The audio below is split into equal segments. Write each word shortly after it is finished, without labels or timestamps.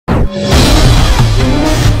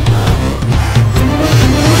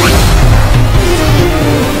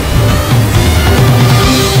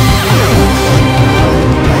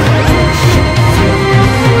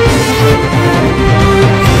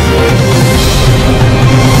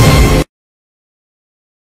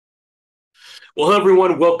Well, hello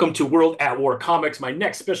everyone. Welcome to World at War Comics. My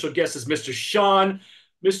next special guest is Mr. Shawn.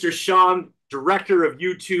 Mr. Shawn, director of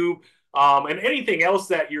YouTube, and anything else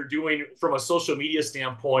that you're doing from a social media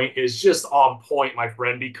standpoint is just on point, my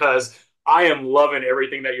friend, because I am loving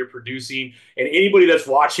everything that you're producing. And anybody that's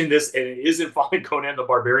watching this and isn't following Conan the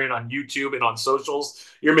Barbarian on YouTube and on socials,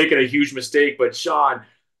 you're making a huge mistake. But Shawn,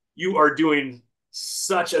 you are doing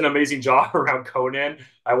such an amazing job around Conan.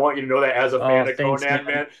 I want you to know that as a Oh, fan of thanks, Conan,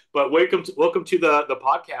 man. man. But welcome to the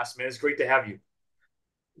podcast, man. It's great to have you.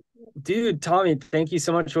 Dude, Tommy, thank you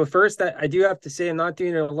so much. Well, first, I do have to say I'm not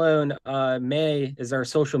doing it alone. May is our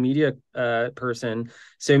social media person.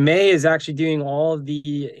 So May is actually doing all of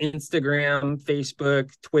the Instagram,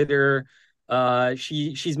 Facebook, Twitter.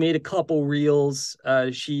 She's made a couple reels.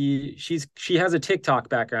 She has a TikTok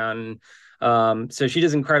background. So she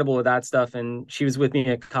does incredible with that stuff. And she was with me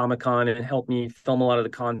at Comic-Con and helped me film a lot of the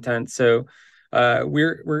content. So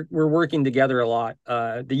we're working together a lot.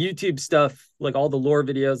 The YouTube stuff, like all the lore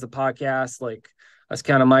videos, the podcast, like that's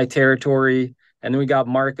kind of my territory. And then we got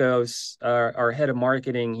Marcos, our head of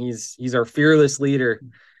marketing. He's our fearless leader.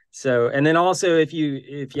 So, and then also if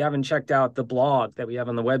you haven't checked out the blog that we have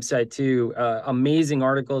on the website too, amazing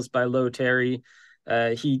articles by Lo Terry.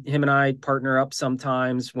 Him and I partner up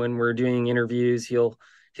sometimes when we're doing interviews. He'll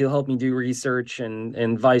help me do research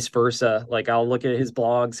and vice versa. Like I'll look at his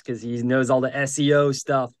blogs because he knows all the SEO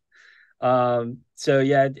stuff. So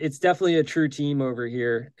yeah, it's definitely a true team over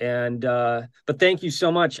here. And but thank you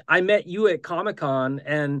so much. I met you at Comic-Con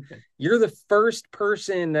and you're the first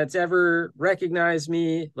person that's ever recognized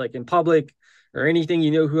me like in public or anything,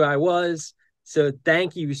 you know who I was. So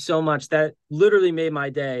thank you so much. That literally made my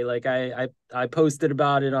day. Like I posted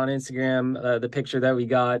about it on Instagram, the picture that we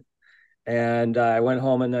got, and I went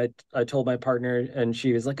home and I told my partner, and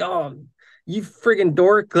she was like, "Oh, you friggin'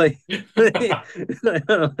 dork!" Like,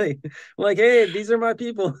 hey, these are my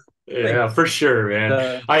people. Like, Yeah, for sure, man.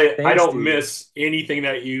 uh, I thanks, don't dude. miss anything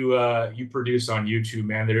that you produce on YouTube,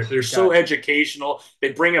 man. They're so God, educational.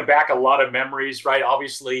 They bring back a lot of memories, right?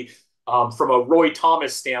 Obviously, from a Roy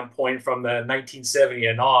Thomas standpoint, from the 1970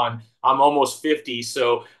 and on, I'm almost 50,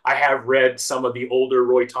 so I have read some of the older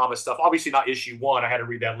Roy Thomas stuff. Obviously, not issue one. I had to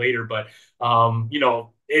read that later, but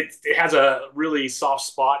it has a really soft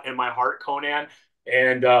spot in my heart, Conan.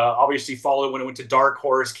 And obviously followed when it went to Dark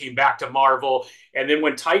Horse, came back to Marvel, and then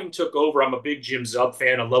when Titan took over, I'm a big Jim Zub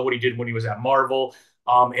fan. I love what he did when he was at Marvel.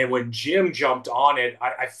 And when Jim jumped on it,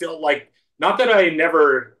 I felt like not that I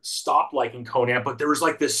never stopped liking Conan, but there was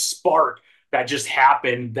like this spark that just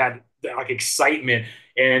happened, that like excitement.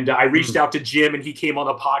 And I reached mm. out to Jim, and he came on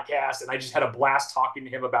the podcast, and I just had a blast talking to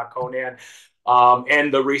him about Conan,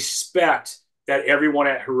 and the respect that everyone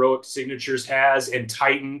at Heroic Signatures has, and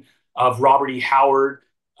Titan of Robert E. Howard,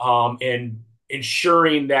 and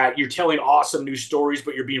ensuring that you're telling awesome new stories,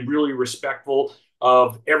 but you're being really respectful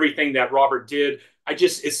of everything that Robert did.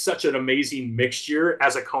 It's such an amazing mixture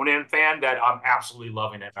as a Conan fan that I'm absolutely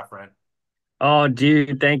loving it, my friend. Oh,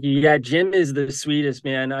 dude, thank you. Yeah, Jim is the sweetest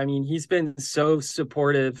man. I mean, he's been so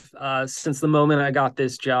supportive since the moment I got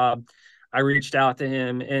this job. I reached out to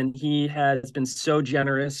him, and he has been so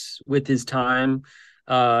generous with his time.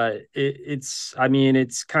 I mean,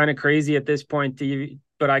 it's kind of crazy at this point,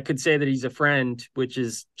 but I could say that he's a friend, which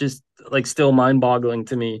is just like still mind-boggling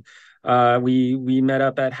to me. We met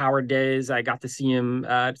up at Howard Days. I got to see him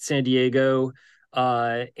at San Diego,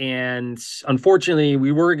 and unfortunately,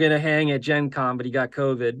 we were going to hang at Gen Con, but he got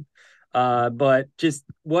COVID. But just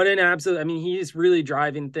what an absolute, I mean, he's really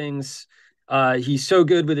driving things. He's so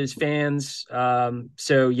good with his fans.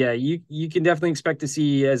 So yeah, you can definitely expect to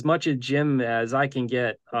see as much of Jim as I can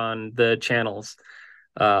get on the channels.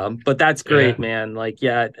 But that's Yeah. great, man. Like,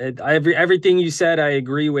 yeah, everything you said, I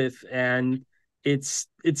agree with, and it's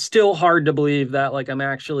still hard to believe that like I'm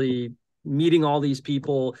actually meeting all these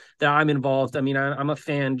people that I'm involved. I mean, I'm a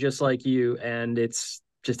fan just like you, and it's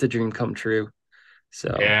just a dream come true.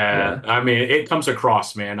 So Yeah, yeah. I mean, it comes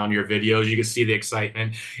across, man, on your videos. You can see the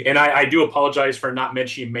excitement. And I do apologize for not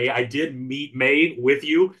mentioning May. I did meet May with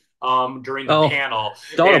you during the Oh, panel.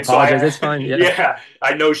 don't And so apologize. It's fine. Yeah. yeah,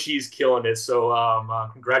 I know she's killing it. So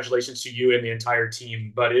congratulations to you and the entire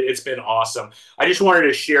team. But it's been awesome. I just wanted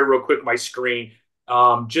to share real quick my screen,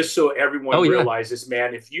 just so everyone Oh yeah. realizes,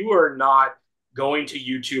 man, if you are not going to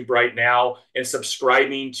YouTube right now and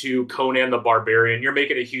subscribing to Conan the Barbarian. You're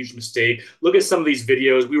making a huge mistake. Look at some of these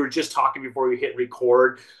videos. We were just talking before we hit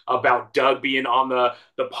record about Doug being on the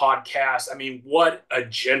podcast. I mean, what a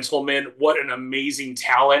gentleman, what an amazing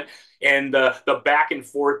talent. And the back and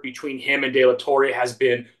forth between him and De La Torre has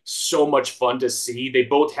been so much fun to see. They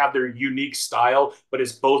both have their unique style, but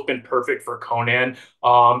it's both been perfect for Conan.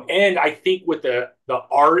 And I think with the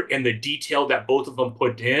art and the detail that both of them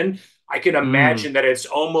put in, I can Mm. imagine that it's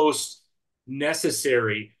almost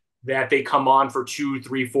necessary that they come on for 2,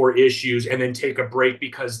 3, 4 issues and then take a break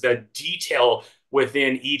because the detail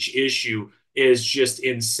within each issue is just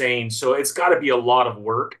insane. So it's got to be a lot of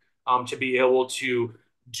work to be able to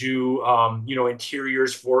do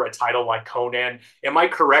interiors for a title like Conan. Am I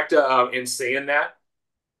correct in saying that?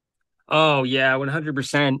 Oh yeah,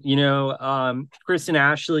 100%. Chris and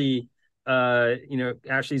Ashley,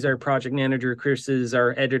 Ashley's our project manager, Chris is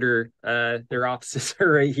our editor. Their offices are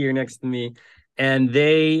right here next to me. And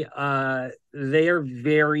they are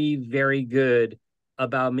very, very good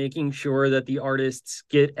about making sure that the artists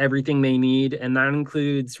get everything they need, and that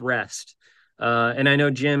includes rest. And I know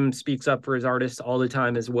Jim speaks up for his artists all the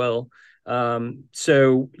time as well.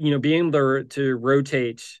 So being able to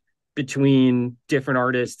rotate between different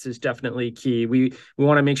artists is definitely key. We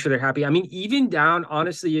want to make sure they're happy. I mean, even down,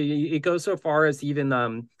 honestly, it goes so far as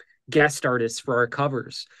even guest artists for our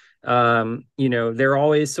covers. They're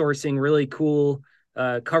always sourcing really cool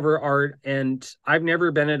cover art, and I've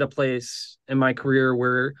never been at a place in my career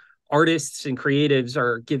where artists and creatives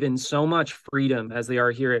are given so much freedom as they are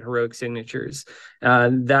here at Heroic Signatures.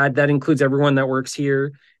 That includes everyone that works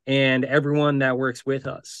here and everyone that works with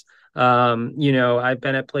us. I've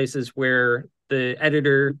been at places where the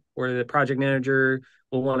editor or the project manager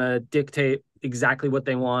will want to dictate exactly what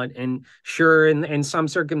they want. And sure, in some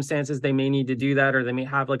circumstances, they may need to do that, or they may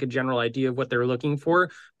have like a general idea of what they're looking for.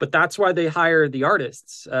 But that's why they hire the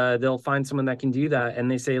artists. They'll find someone that can do that. And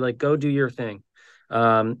they say, like, go do your thing.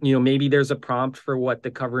 Maybe there's a prompt for what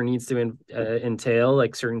the cover needs to entail,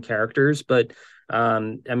 like certain characters. But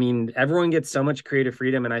I mean, everyone gets so much creative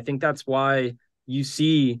freedom. And I think that's why you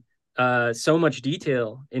see so much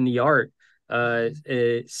detail in the art,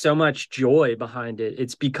 so much joy behind it.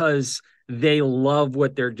 It's because they love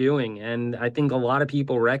what they're doing, and I think a lot of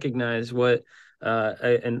people recognize what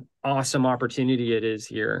an awesome opportunity it is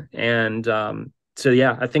here. And so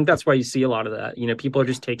yeah, I think that's why you see a lot of that. People are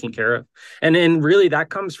just taken care of, and really that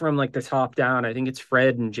comes from like the top down. I think it's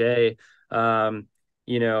Fred and Jay.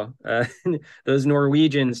 You know, uh, those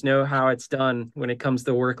Norwegians know how it's done when it comes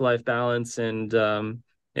to work-life balance and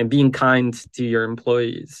being kind to your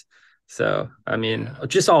employees. So, I mean, Yeah.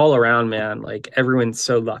 just all around, man, like everyone's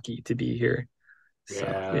so lucky to be here. So,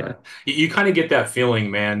 yeah. Yeah, you kind of get that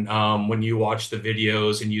feeling, man, when you watch the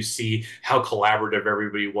videos and you see how collaborative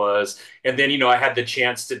everybody was. And then, I had the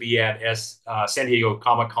chance to be at San Diego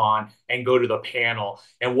Comic-Con and go to the panel.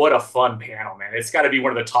 And what a fun panel, man. It's got to be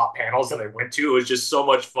one of the top panels that I went to. It was just so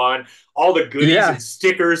much fun. All the goodies Yeah. and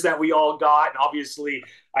stickers that we all got. And obviously,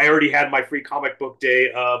 I already had my free comic book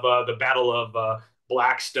day of the Battle of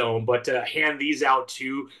Blackstone, but to hand these out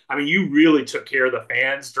too, I mean, you really took care of the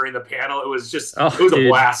fans during the panel. It Oh, was a dude.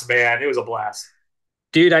 blast, man. It was a blast.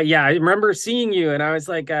 Dude, I remember seeing you and I was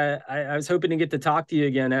like, I was hoping to get to talk to you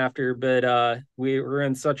again after, but we were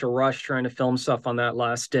in such a rush trying to film stuff on that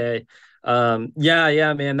last day.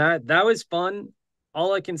 Yeah, man, that was fun.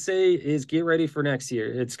 All I can say is get ready for next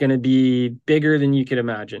year. It's going to be bigger than you could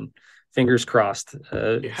imagine. Fingers crossed.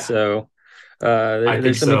 Yeah, I think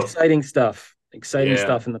There's some so. exciting Yeah,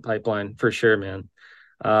 stuff in the pipeline for sure, man.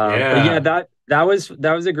 But yeah, yeah, that was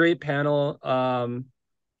a great panel.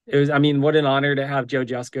 It was, I mean, what an honor to have Joe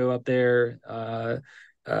Jusko up there.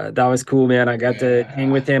 That was cool, man. I got to hang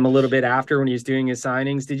yeah. with him a little bit after when he was doing his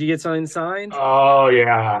signings. Did you get something signed? Oh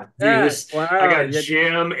yeah, dude. Yeah. This I Wow. got Yeah.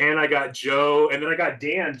 Jim and I got Joe, and then I got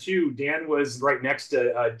Dan too. Dan was right next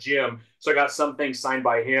to Jim, so I got some things signed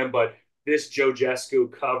by him. But this Joe Jesco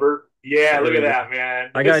cover, yeah, look at Dude. that,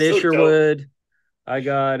 man. I got It's so dope. Isherwood. I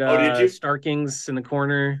got Oh, did you? Starkings in the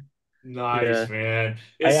corner. Nice, Yeah. man.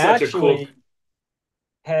 I It's such a cool. actually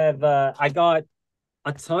I got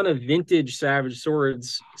a ton of vintage Savage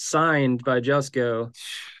Swords signed by Jusco.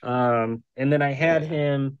 And then I had Yeah.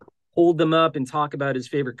 him hold them up and talk about his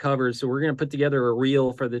favorite covers. So we're gonna put together a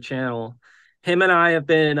reel for the channel. Him and I have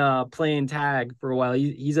been playing tag for a while.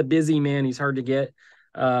 He's a busy man. He's hard to get,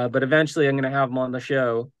 but eventually I'm gonna have him on the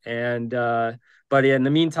show. And but yeah, in the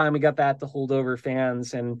meantime, we got that to hold over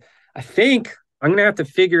fans, and I think I'm gonna have to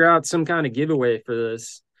figure out some kind of giveaway for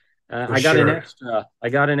this. For I got an sure. extra. I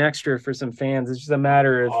got an extra for some fans. It's just a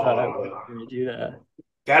matter of Oh, when we do that.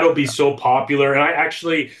 That'll be so popular.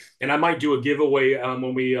 And I might do a giveaway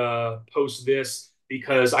when we post this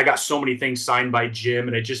because I got so many things signed by Jim,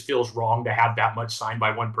 and it just feels wrong to have that much signed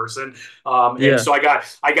by one person. And Yeah, so I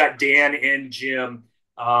got Dan and Jim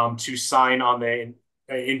to sign on the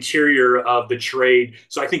interior of the trade.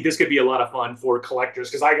 So I think this could be a lot of fun for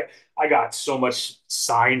collectors because I got so much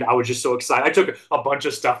signed. I was just so excited. I took a bunch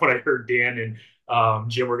of stuff when I heard Dan and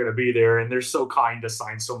Jim were going to be there, and they're so kind to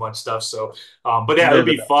sign so much stuff. So but yeah, it'll they're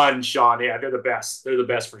the be best. fun, Sean. Yeah, they're the best. They're the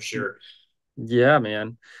best for sure. Yeah,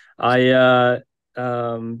 man. I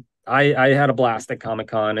had a blast at Comic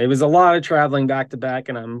Con. It was a lot of traveling back to back,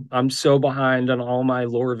 and I'm so behind on all my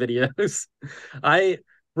lore videos. I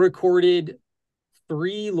recorded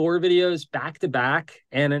three lore videos back to back,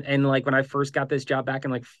 and like when I first got this job back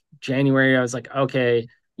in like January, I was like, okay,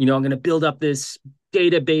 I'm gonna build up this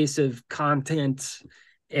database of content,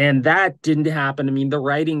 and that didn't happen. I mean, the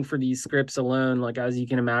writing for these scripts alone, like as you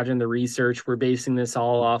can imagine, the research, we're basing this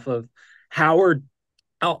all off of Howard.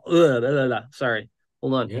 Oh, sorry,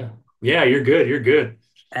 hold on. Yeah. Yeah, you're good. You're good.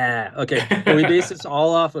 Okay. Well, we base this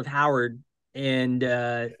all off of Howard, and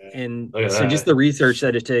Look at so just that. the research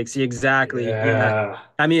that it takes. Exactly. Yeah. Yeah.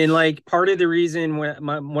 I mean, like part of the reason one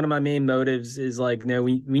of my main motives is like, no,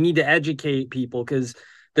 we need to educate people because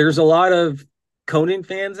there's a lot of Conan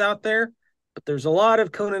fans out there, but there's a lot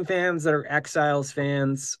of Conan fans that are Exiles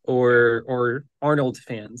fans Yeah. or Arnold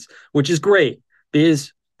fans, which is great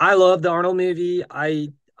because I love the Arnold movie.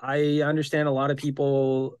 I understand a lot of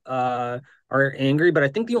people are angry, but I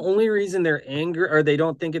think the only reason they're angry or they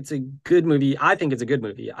don't think it's a good movie, I think it's a good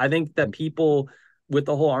movie. I think that people with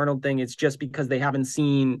the whole Arnold thing, it's just because they haven't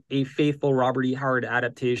seen a faithful Robert E. Howard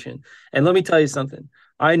adaptation. And let me tell you something.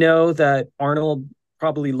 I know that Arnold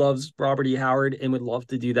probably loves Robert E. Howard and would love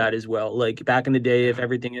to do that as well. Like back in the day, if Yeah.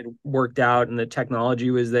 everything had worked out and the technology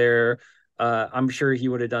was there, I'm sure he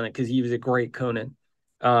would have done it because he was a great Conan.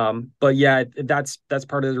 But yeah, that's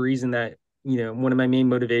part of the reason that one of my main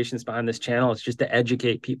motivations behind this channel is just to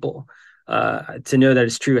educate people to know that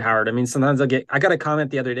it's true, Howard. I mean, sometimes I got a comment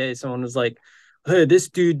the other day. Someone was like, hey, this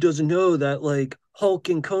dude doesn't know that like Hulk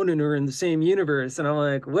and Conan are in the same universe. And I'm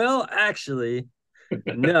like, well, actually,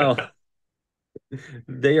 no,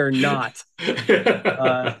 they are not.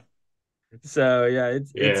 Uh, so yeah, it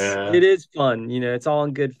Yeah. is fun. It's all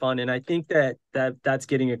in good fun, and I think that's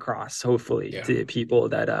getting across hopefully Yeah. to people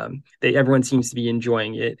that everyone seems to be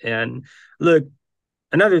enjoying it. And look,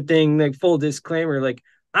 another thing, like full disclaimer, like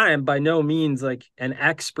I am by no means like an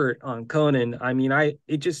expert on Conan. I mean, I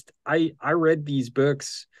read these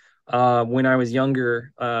books when I was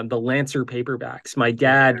younger, the Lancer paperbacks. My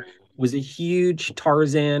dad Yeah. was a huge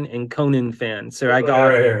Tarzan and Conan fan, so I Right, got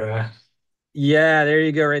right, right. yeah, there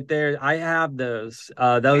you go, right there. I have those.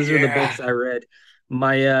 Those are the Yeah. books I read.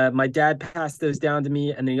 My dad passed those down to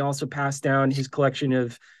me, and then he also passed down his collection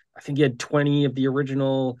of, I think he had 20 of the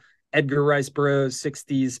original Edgar Rice Burroughs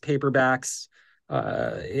 60s paperbacks.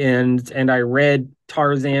 And I read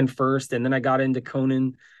Tarzan first, and then I got into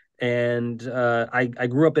Conan. And I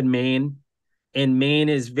grew up in Maine, and Maine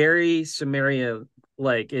is very Samaria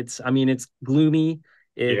like. It's gloomy,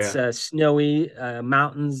 it's Yeah. snowy,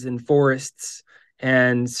 mountains and forests.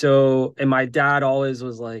 And my dad always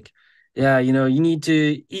was like, yeah, you need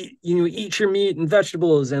to eat your meat and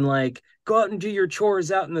vegetables and like go out and do your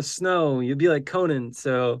chores out in the snow. You'll be like Conan.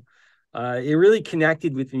 So it really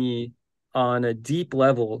connected with me on a deep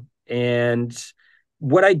level. And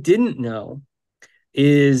what I didn't know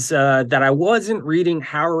is that I wasn't reading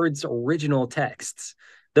Howard's original texts.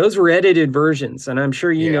 Those were edited versions, and I'm sure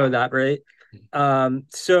you know Yeah. that, right?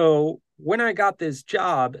 So when I got this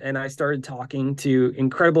job and I started talking to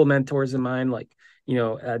incredible mentors of mine, like,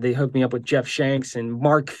 they hooked me up with Jeff Shanks and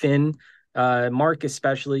Mark Finn. Mark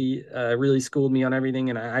especially really schooled me on everything,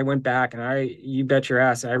 and I went back and you bet your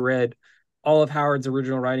ass, I read all of Howard's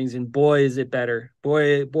original writings, and boy, is it better!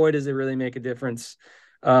 Boy, does it really make a difference.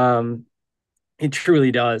 Um, it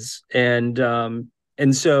truly does. And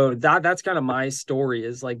so that's kind of my story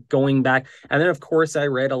is like going back. And then of course I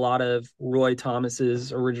read a lot of Roy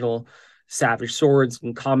Thomas's original Savage Swords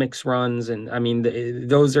and comics runs. And I mean,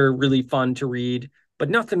 those are really fun to read, but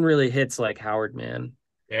nothing really hits like Howard, man.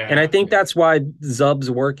 And I Yeah. think Yeah. that's why Zub's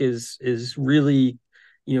work is really,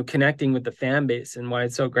 connecting with the fan base, and why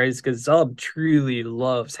it's so great is because Zub truly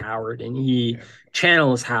loves Howard and he Yeah.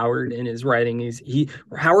 channels Howard in his writing.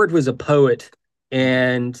 Howard was a poet,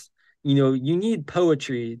 and you need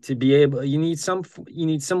poetry to be able. You need some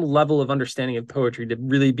level of understanding of poetry to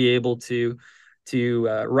really be able to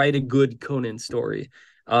write a good Conan story.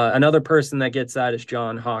 Another person that gets that is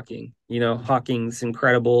John Hocking. Hocking's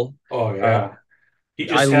incredible. Oh Uh, yeah. He I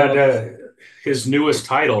just had love. his newest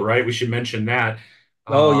title, right? We should mention that.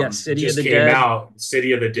 Oh yes, City of Just the came Dead. out,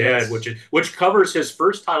 City of the Dead, Yes. which covers his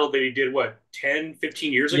first title that he did what 10,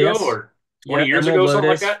 15 years ago Yes. or 20 Yeah. years Emerald ago, something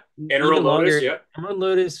like Lotus. that. Emerald Even Lotus, longer. yeah, Emerald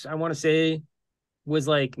Lotus, I want to say, was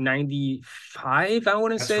like 95, I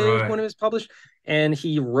want to that's say, right. when it was published. And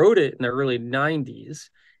he wrote it in the early 90s.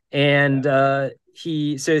 Yeah. And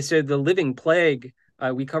so the Living Plague,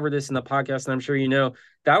 we covered this in the podcast, and I'm sure you know,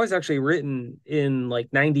 that was actually written in like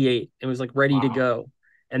 98. It was like ready to Wow. go.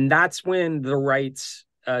 And that's when the rights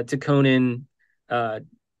to Conan uh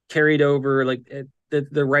carried over, like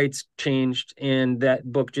the rights changed, and that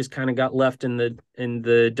book just kind of got left in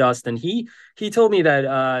the dust. And he told me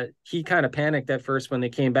that he kind of panicked at first when they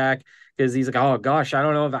came back, because he's like, oh gosh, I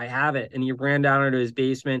don't know if I have it. And he ran down into his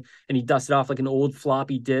basement and he dusted off like an old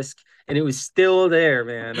floppy disk, and it was still there,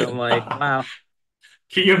 man. I'm like, wow.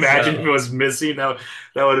 Can you imagine if it So was missing? That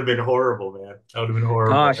would have been horrible, man. That would have been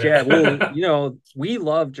horrible, gosh, yeah. Well, man. we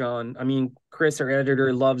love John. I mean, Chris, our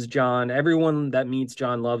editor, loves John. Everyone that meets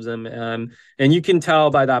John loves him. And you can tell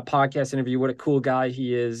by that podcast interview what a cool guy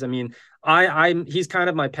he is. I mean, he's kind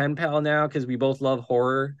of my pen pal now, because we both love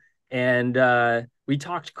horror. And we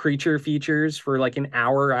talked creature features for like an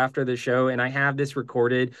hour after the show. And I have this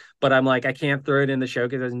recorded, but I'm like, I can't throw it in the show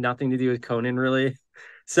because it has nothing to do with Conan, really.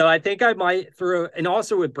 So I think I might throw, and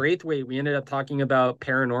also with Braithwaite, we ended up talking about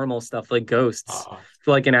paranormal stuff like ghosts uh,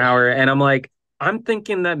 for like an hour. And I'm like, I'm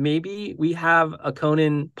thinking that maybe we have a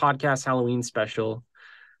Conan podcast Halloween special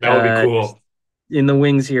that would be just cool. in the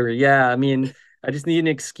wings here. Yeah, I mean, I just need an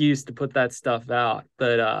excuse to put that stuff out.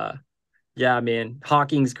 But yeah, man,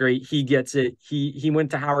 Hocking's great. He gets it. He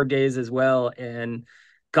went to Howard Days as well. And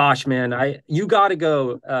gosh, man, I you gotta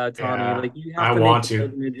go, Tommy. Yeah, Like, you have I to make want the to.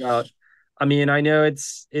 pilgrimage out. I mean, I know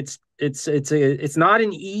it's not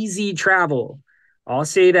an easy travel. I'll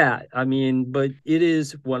say that. I mean, but it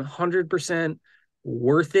is 100%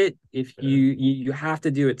 worth it if you have to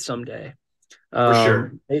do it someday. For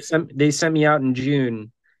sure. They sent me out in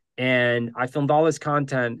June, and I filmed all this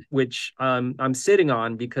content, which I'm sitting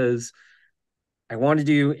on because I want to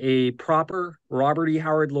do a proper Robert E.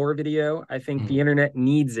 Howard lore video. I think the Mm, internet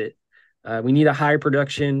needs it. We need a high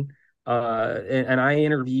production. And I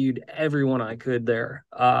interviewed everyone I could there.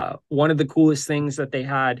 One of the coolest things that they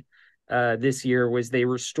had this year was they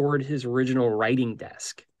restored his original writing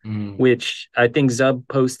desk, mm. which I think Zub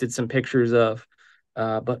posted some pictures of.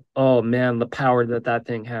 But oh man, the power that that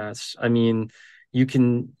thing has. I mean, you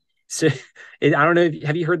can. So, I don't know.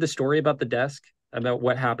 Have you heard the story about the desk? About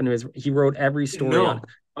what happened to his? He wrote every story on.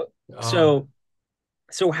 No. Uh, So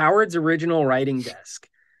so Howard's original writing desk,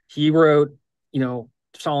 he wrote,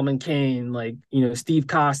 Solomon Kane, like, Steve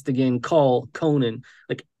Costigan, Cull, Conan,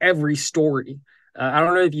 like every story. I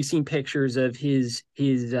don't know if you've seen pictures of his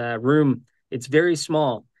room. It's very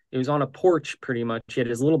small. It was on a porch, pretty much. He had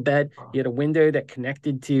his little bed. He had a window that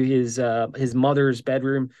connected to his mother's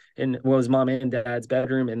bedroom, and well, his mom and dad's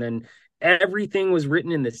bedroom, and then everything was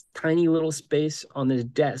written in this tiny little space on this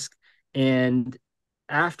desk. And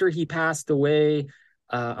after he passed away,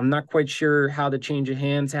 I'm not quite sure how the change of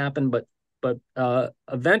hands happened, but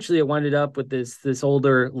eventually it winded up with this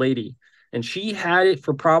older lady, and she had it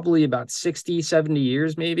for probably about 60, 70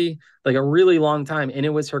 years, maybe, like a really long time. And it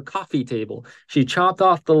was her coffee table. She chopped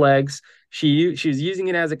off the legs. She was using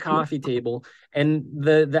it as a coffee table, and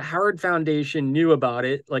the Howard Foundation knew about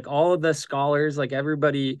it. Like all of the scholars, like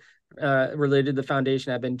everybody related to the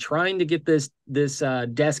foundation, have been trying to get this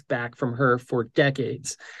desk back from her for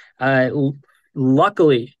decades. Uh,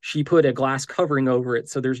 Luckily, she put a glass covering over it,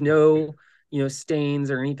 so there's no, stains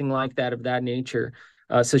or anything like that of that nature.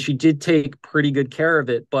 So she did take pretty good care of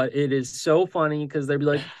it. But it is so funny because they'd be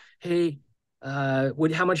like, "Hey,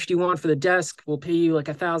 how much do you want for the desk? We'll pay you like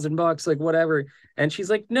 $1,000, like whatever." And she's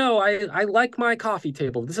like, "No, I like my coffee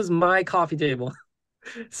table. This is my coffee table."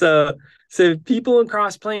 So so people in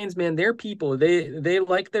Cross Plains, man, they're people. They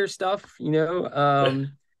like their stuff.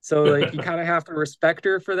 So like you kind of have to respect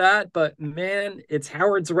her for that. But man, it's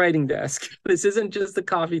Howard's writing desk. This isn't just a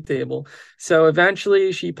coffee table. So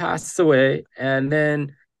eventually she passes away, and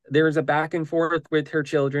then there was a back and forth with her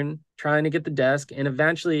children trying to get the desk. And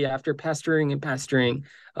eventually, after pestering and pestering,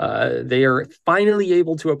 they are finally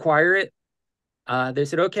able to acquire it. They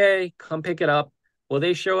said, okay, come pick it up. Well,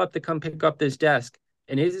 they show up to come pick up this desk,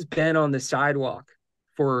 and it has been on the sidewalk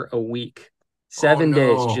for a week, oh 7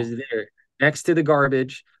 days, just no. there next to the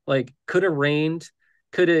garbage. Like, could have rained,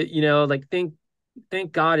 could have, like,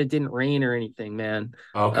 thank God it didn't rain or anything, man.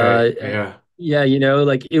 Okay. Uh, Yeah. yeah,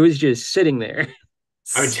 like it was just sitting there.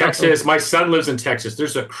 I mean, So, Texas, my son lives in Texas.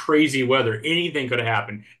 There's a crazy weather. Anything could have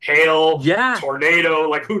happened. Hail, yeah, tornado,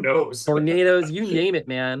 like who knows? tornadoes, you name it,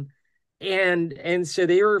 man. And so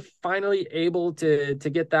they were finally able to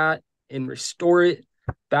get that and restore it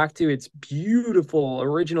back to its beautiful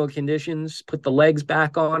original conditions, put the legs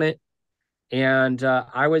back on it. And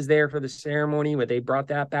I was there for the ceremony where they brought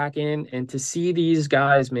that back in. And to see these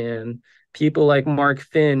guys, man, people like Mark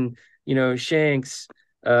Finn, Shanks,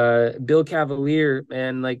 Bill Cavalier,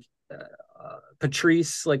 and like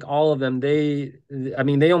Patrice, like all of them, I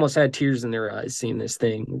mean, they almost had tears in their eyes seeing this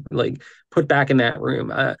thing like put back in that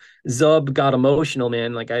room. Zub got emotional,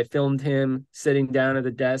 man. Like I filmed him sitting down at the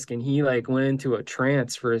desk and he like went into a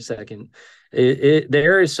trance for a second.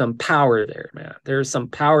 There is some power there, man. There's some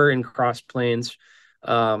power in Cross Plains.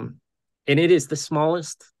 And it is the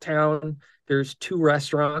smallest town. There's 2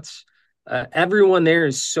 restaurants. Everyone there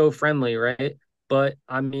is so friendly, right? But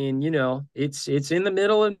I mean, it's in the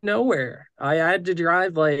middle of nowhere. I had to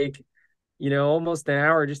drive like, almost an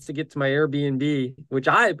hour just to get to my Airbnb, which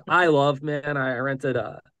I love, man. I rented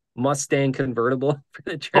a Mustang convertible for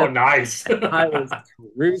the Oh, trip. nice. I was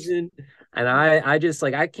cruising, and I just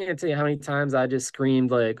like I can't tell you how many times I just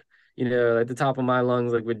screamed like, at the top of my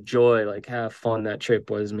lungs, like with joy, like how fun that trip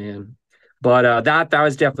was, man. But that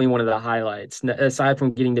was definitely one of the highlights. Aside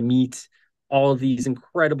from getting to meet all of these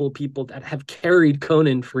incredible people that have carried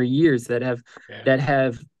Conan for years, Yeah. that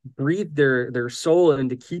have breathed their soul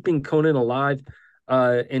into keeping Conan alive,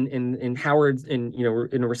 in Howard's,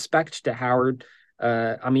 in respect to Howard.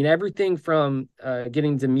 I mean, everything from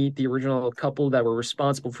getting to meet the original couple that were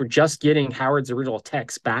responsible for just getting Howard's original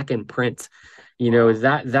text back in print. Wow.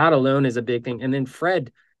 That alone is a big thing. And then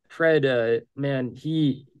Fred, man,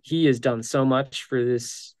 he has done so much for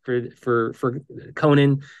this for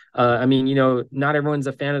Conan. I mean, not everyone's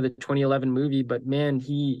a fan of the 2011 movie, but man,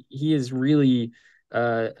 he is really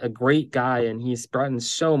a great guy, and he's brought in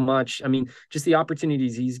so much. I mean, just the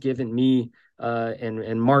opportunities he's given me,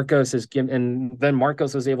 and Marcos has given, and then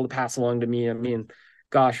Marcos was able to pass along to me. I mean,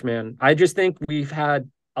 gosh, man, I just think we've had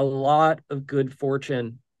a lot of good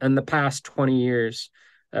fortune in the past 20 years,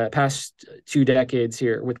 past 2 decades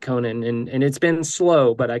here with Conan, and it's been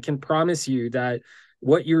slow, but I can promise you that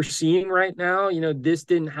what you're seeing right now, this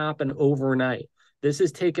didn't happen overnight. This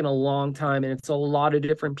has taken a long time, and it's a lot of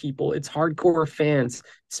different people. It's hardcore fans.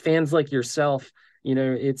 It's fans like yourself.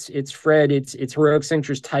 It's Fred. It's Heroic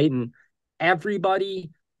Centuries Titan. Everybody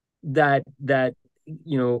that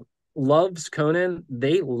loves Conan.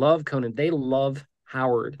 They love Conan. They love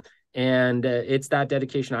Howard, and it's that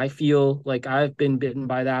dedication. I feel like I've been bitten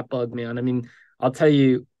by that bug, man. I mean, I'll tell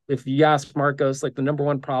you, if you ask Marcos, like the number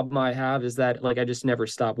one problem I have is that like I just never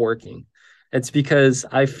stop working. It's because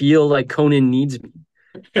I feel like Conan needs me.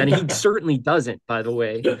 And he certainly doesn't, by the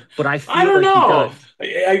way, but I I feel don't like he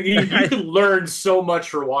know. does. You can learn so much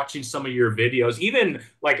for watching some of your videos. Even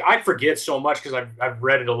like I forget so much because I've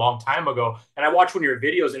read it a long time ago, and I watch one of your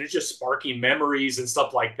videos, and it's just sparking memories and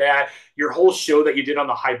stuff like that. Your whole show that you did on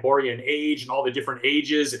the Hyborian age and all the different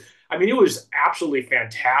ages. I mean, it was absolutely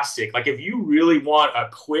fantastic. Like if you really want a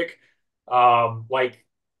quick, like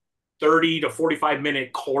 30 to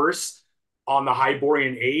 45-minute course on the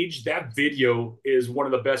Hyborian age, that video is one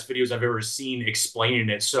of the best videos I've ever seen explaining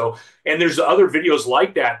it. So, and there's other videos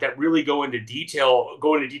like that that really go into detail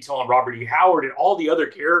on Robert E. Howard and all the other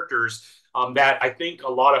characters that I think a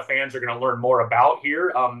lot of fans are going to learn more about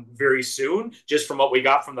here very soon, just from what we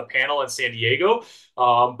got from the panel in San Diego.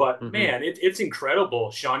 But Mm-hmm. man, it's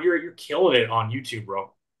incredible, Shawn. You're killing it on YouTube,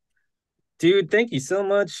 bro. Dude, thank you so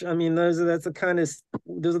much. I mean, those are the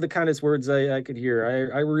kindest words I could hear.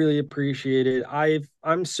 I really appreciate it.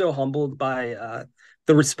 I'm so humbled by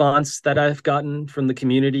the response that I've gotten from the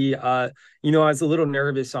community. I was a little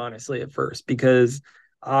nervous, honestly, at first because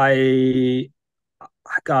I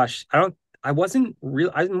gosh, I wasn't real.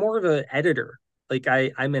 I'm more of an editor. Like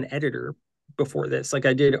I'm an editor before this. Like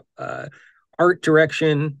I did art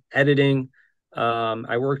direction, editing.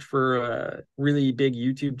 I worked for a really big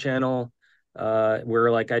YouTube channel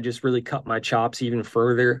where like I just really cut my chops even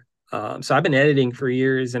further. So I've been editing for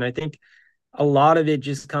years, and I think a lot of it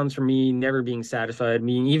just comes from me never being satisfied. I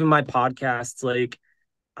mean, even my podcasts, like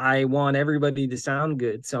I want everybody to sound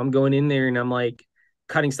good. So I'm going in there and I'm like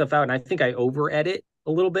cutting stuff out. And I think I over edit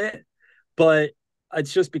a little bit, but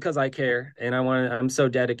it's just because I care and I'm so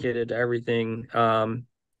dedicated to everything.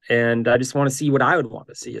 And I just want to see what I would want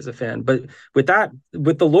to see as a fan. But with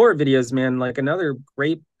the lore videos, man, like another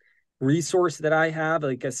great resource that I have,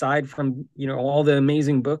 like aside from, all the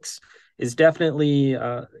amazing books, is definitely,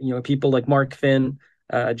 people like Mark Finn,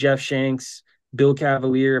 Jeff Shanks, Bill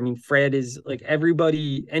Cavalier. I mean, Fred is like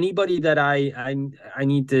anybody that I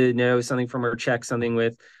need to know something from or check something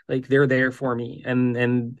with, like they're there for me.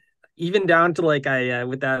 And even down to like I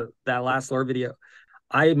with that last lore video,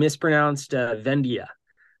 I mispronounced Vendia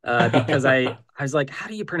because I was like, how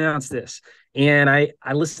do you pronounce this? And I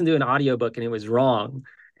listened to an audiobook and it was wrong.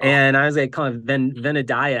 Oh, And I was like, calling it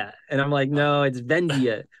Venediah. And I'm like, no, it's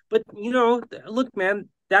Vendia. But look, man,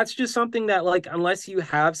 that's just something that like unless you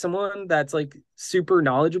have someone that's like super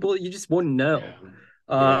knowledgeable, you just wouldn't yeah. know.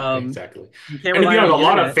 Yeah, Um, exactly. you can't And to be rely on honest, a the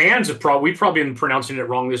lot of internet. fans have probably been pronouncing it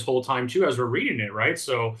wrong this whole time too as we're reading it, right?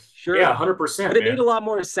 So yeah, Sure. But 100%, it made a man. lot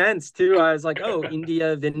more sense too. I was like, oh,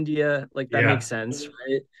 India, Vindia, like that Yeah. makes sense,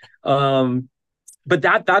 right? Um, but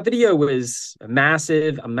that video was a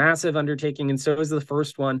massive undertaking, and so was the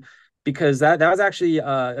first one because that was actually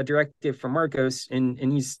a directive from Marcos, and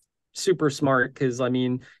he's super smart because I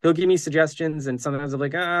mean he'll give me suggestions, and sometimes I'm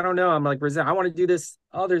like I don't know, I'm like I want to do this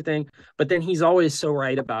other thing, but then he's always so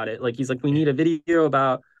right about it. Like he's like we Yeah. need a video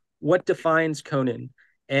about what defines Conan,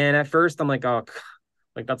 and at first I'm like oh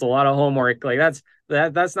like that's a lot of homework, like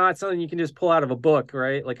that's not something you can just pull out of a book,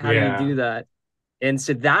 right? Like how do you Yeah. do that? And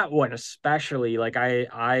so that one especially, like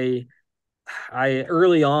I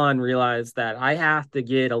early on realized that I have to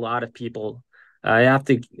get a lot of people. I have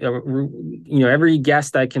to, every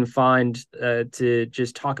guest I can find to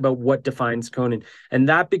just talk about what defines Conan, and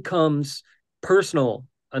that becomes personal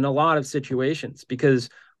in a lot of situations because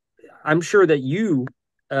I'm sure that you,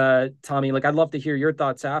 Tommy, like I'd love to hear your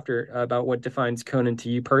thoughts after about what defines Conan to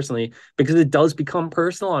you personally, because it does become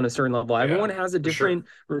personal on a certain level. Yeah, Everyone has a for sure. different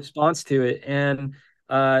response to it. And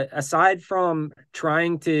aside from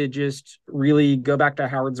trying to just really go back to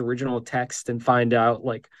Howard's original text and find out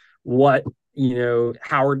like what,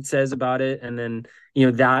 Howard says about it, and then,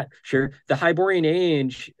 that sure, the Hyborian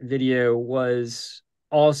Age video was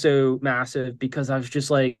also massive because I was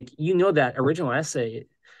just like, that original essay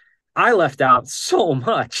I left out so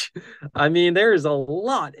much. I mean, there's a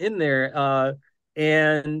lot in there.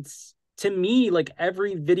 And to me, like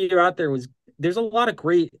every video out there there's a lot of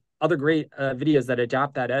other great videos that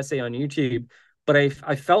adapt that essay on YouTube, but I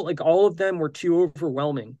felt like all of them were too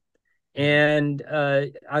overwhelming Mhm. and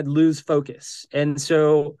I'd lose focus. And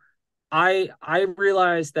so I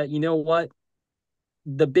realized that, what,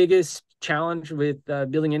 the biggest challenge with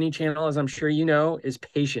building any channel, as I'm sure is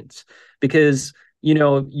patience, because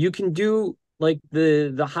you can do like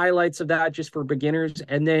the highlights of that just for beginners,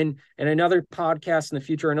 and then in another podcast in the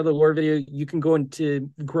future, another lore video, you can go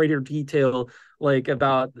into greater detail, like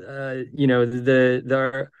about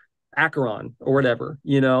the Acheron or whatever,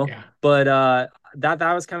 Yeah. But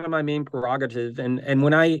that was kind of my main prerogative, and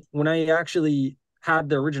when I actually had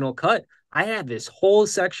the original cut, I had this whole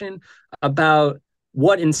section about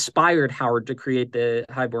what inspired Howard to create the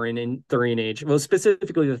Hyborian and Thurian Age. Well,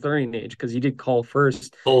 specifically the Thurian Age, because you did call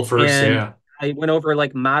first. Full first, And yeah. I went over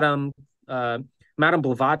like Madame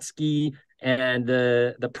Blavatsky and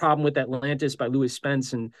the problem with Atlantis by Lewis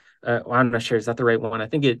Spence. And well, I'm not sure, is that the right one? I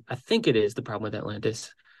think it is the problem with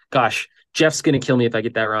Atlantis. Gosh, Jeff's gonna kill me if I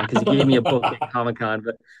get that wrong because he gave me a book at Comic Con.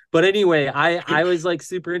 But anyway, I was like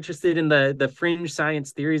super interested in the fringe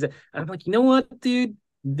science theories. And I'm like, you know what, dude?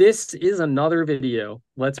 This is another video.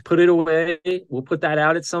 Let's put it away. We'll put that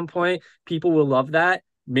out at some point. People will love that.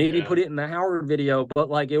 Maybe Yeah. put it in the Howard video, but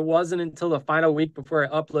like it wasn't until the final week before I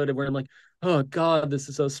uploaded where I'm like, oh God, this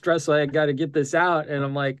is so stressful. I got to get this out. And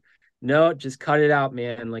I'm like, no, just cut it out,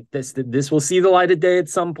 man. Like this will see the light of day at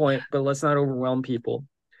some point, but let's not overwhelm people.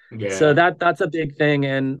 So Yeah. that's a big thing.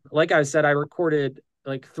 And like I said, I recorded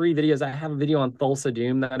like 3 videos. I have a video on Thulsa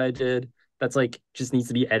Doom that I did that's like just needs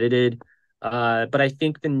to be edited. But I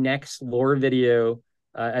think the next lore video,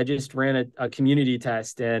 I just ran a community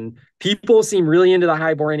test and people seem really into the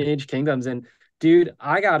Hyborian Age kingdoms. And dude,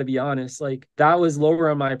 I gotta be honest, like that was lower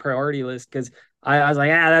on my priority list because I was like,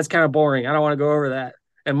 that's kind of boring. I don't want to go over that.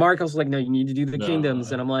 And Marcos was like, no, you need to do the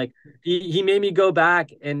kingdoms. And No. I'm like, he made me go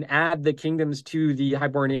back and add the kingdoms to the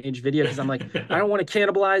Hyborian Age video because I'm like, I don't want to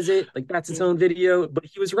cannibalize it. Like that's its own video. But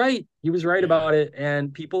he was right. He was right Yeah. about it,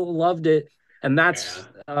 and people loved it. And that's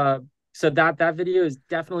Yeah. so that video is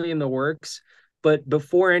definitely in the works. But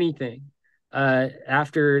before anything,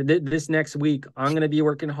 after this next week, I'm gonna be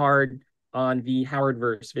working hard on the Howard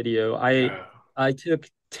verse video. Yeah. I took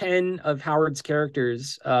 10 of Howard's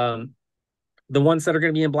characters, the ones that are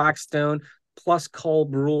going to be in Blackstone, plus Cull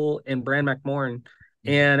Brule and Bran McMorn.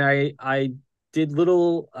 And I did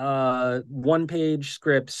little 1-page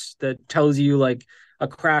scripts that tells you like a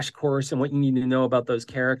crash course and what you need to know about those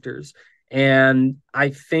characters. And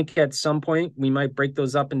I think at some point we might break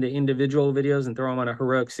those up into individual videos and throw them on a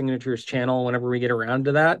Heroic Signatures channel whenever we get around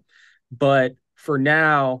to that. But for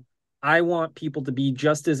now, I want people to be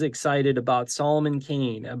just as excited about Solomon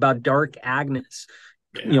Kane, about Dark Agnes,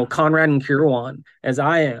 Yeah. Conrad and Kirwan as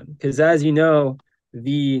I am, because as you know,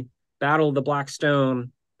 the Battle of the Black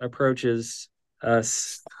Stone approaches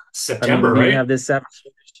us. I September, mean, we right? have this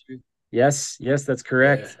issue. Yes, yes, that's Yeah.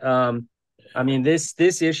 correct. I mean, this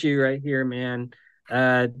issue right here, man,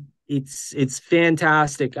 uh, it's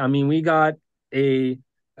fantastic. I mean, we got a,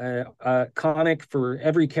 a comic for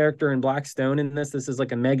every character in Blackstone in this. This is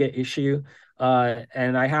like a mega issue,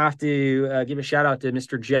 and I have to give a shout out to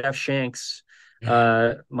Mr. Jeff Shanks,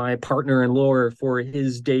 my partner in lore, for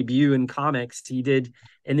his debut in comics. He did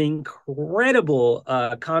an incredible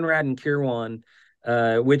Conrad and Kirwan,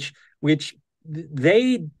 which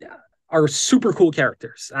they are super cool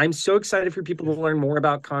characters. I'm so excited for people to learn more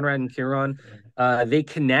about Conrad and Kieran. They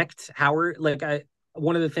connect. Howard,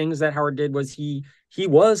 one of the things that Howard did was he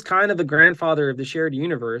was kind of the grandfather of the shared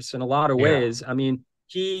universe in a lot of Yeah. ways. I mean,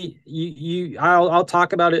 I'll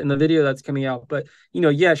talk about it in the video that's coming out, but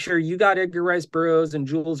yeah, sure, you got Edgar Rice Burroughs and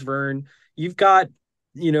Jules Verne. You've got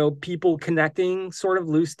people connecting sort of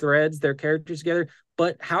loose threads, their characters together.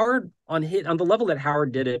 But Howard on the level that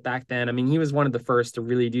Howard did it back then, I mean, he was one of the first to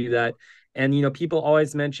really do that. And people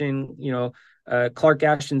always mention Clark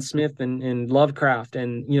Ashton Smith and Lovecraft,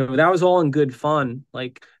 and that was all in good fun,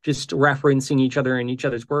 like just referencing each other and each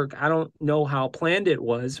other's work. I don't know how planned it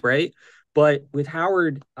was, right? But with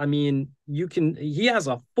Howard, I mean, he has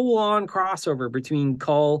a full-on crossover between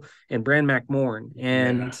Cull and Bran McMorn. Yeah.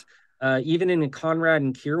 And even in a Conrad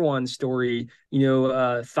and Kirwan story,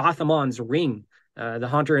 Thothamon's ring, the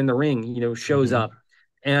Haunter in the Ring, shows Mhm. up,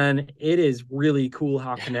 and it is really cool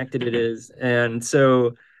how connected it is. And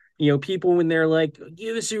so, people when they're like,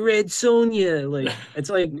 "Give us a Red Sonja," like it's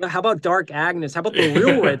like, how about Dark Agnes? How about the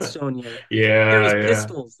real Red Sonja that carries Yeah,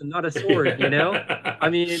 pistols and not a sword? I yeah.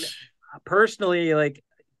 mean, personally, like,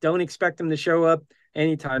 don't expect him to show up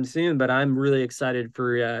anytime soon, but I'm really excited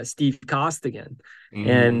for Steve Costigan.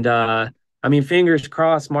 And Mm, I mean, fingers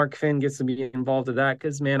crossed Mark Finn gets to be involved with that,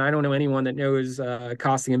 because, man, I don't know anyone that knows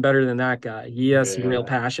Costigan better than that guy. He has some real yeah.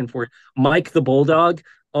 passion for it. Mike the Bulldog,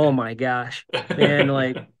 oh my gosh, man,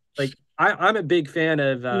 I'm a big fan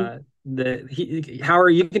of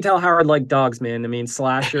Howard. You can tell Howard liked dogs, man. I mean,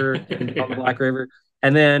 Slasher and on the Yeah. Black River,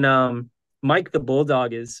 and then Mike the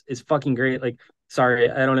Bulldog is fucking great. Like, sorry,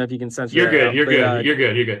 I don't know if you can censor You're that good. out, You're but good. You're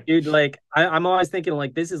good. You're good. dude, like I'm always thinking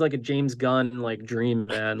like this is like a James Gunn like dream,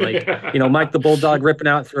 man. Like, Mike the Bulldog ripping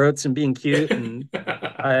out throats and being cute, and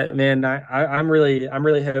man, I'm really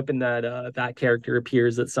hoping that that character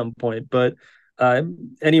appears at some point. But uh,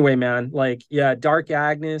 anyway, man, like, yeah, Dark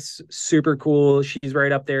Agnes, super cool. She's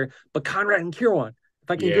right up there. But Conrad and Kirwan, if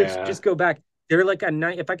I can Yeah. just go back, they're like a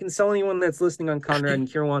night. If I can sell anyone that's listening on Conrad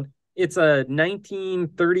and Kirwan, it's a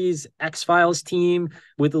 1930s X-Files team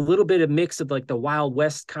with a little bit of mix of like the Wild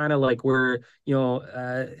West, kind of like where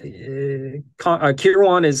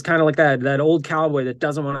Kirwan is kind of like that old cowboy that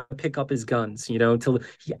doesn't want to pick up his guns, until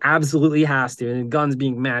he absolutely has to, and guns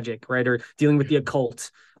being magic, right, or dealing with the occult.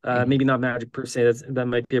 Maybe not magic per se. That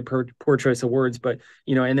might be a poor choice of words, but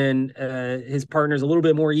and then his partner's a little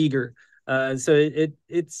bit more eager. So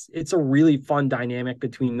it's a really fun dynamic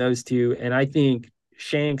between those two, and I think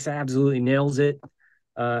Shanks absolutely nails it.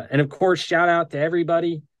 And of course, shout out to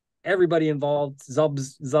everybody involved.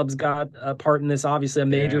 Zub's got a part in this, obviously a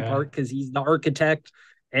major Yeah. part because he's the architect.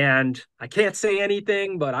 And I can't say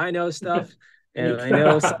anything, but I know stuff, and I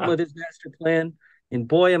know some of his master plan. And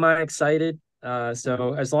boy, am I excited!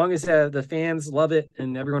 So as long as the fans love it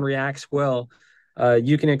and everyone reacts well,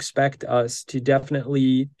 you can expect us to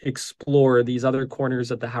definitely explore these other corners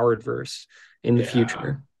of the Howard verse in the Yeah.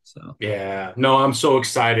 future. So. Yeah, no, I'm so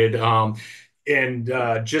excited. And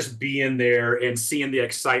just being there and seeing the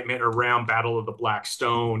excitement around Battle of the Black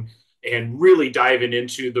Stone and really diving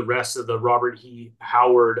into the rest of the Robert E.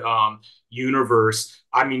 Howard universe.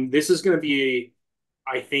 I mean, this is going to be,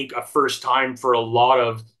 I think, a first time for a lot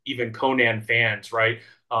of even Conan fans, right?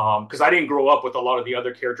 Because I didn't grow up with a lot of the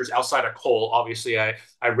other characters outside of Cole. Obviously, I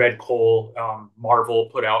read Cole. Marvel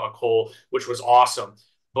put out a Cole, which was awesome.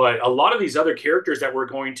 But a lot of these other characters that we're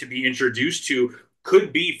going to be introduced to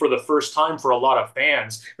could be for the first time for a lot of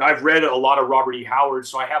fans. Now, I've read a lot of Robert E. Howard,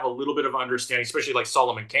 so I have a little bit of understanding, especially like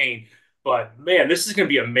Solomon Kane. But man, this is going to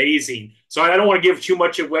be amazing. So I don't want to give too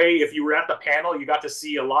much away. If you were at the panel, you got to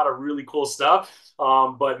see a lot of really cool stuff.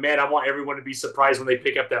 But man, I want everyone to be surprised when they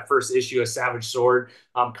pick up that first issue of Savage Sword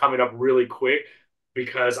coming up really quick,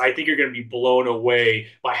 because I think you're going to be blown away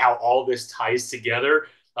by how all this ties together.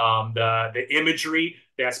 The imagery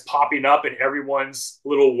that's popping up in everyone's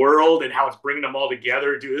little world and how it's bringing them all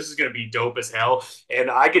together. Dude, this is going to be dope as hell.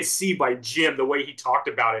 And I could see by Jim the way he talked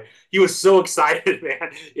about it. He was so excited,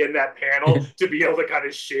 man, in that panel to be able to kind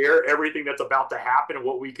of share everything that's about to happen and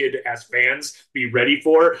what we could, as fans, be ready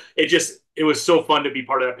for. it was so fun to be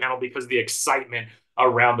part of that panel because of the excitement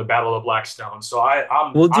around the Battle of Blackstone. So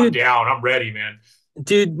Well, I'm dude, down. I'm ready, man.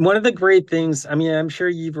 dude, one of the great things, I mean, I'm sure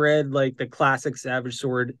you've read like the classic Savage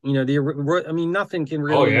Sword, you know, I mean, nothing can Oh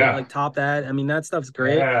really yeah. like top that. I mean, that stuff's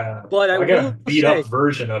great. Yeah. But I I got will a beat say, up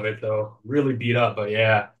version of it though. Really beat up, but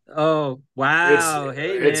yeah. oh, It's wow.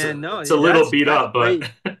 Hey, man. No, it's a little beat that's up, but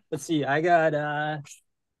great. Let's see. I got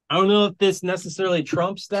I don't know if this necessarily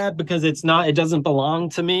trumps that because it's not, it doesn't belong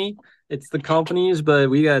to me. It's the company's, but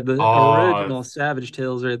we got the oh, original Savage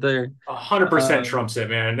Tales right there. 100% Um, trumps it,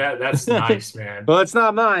 man. That's nice, man. well, it's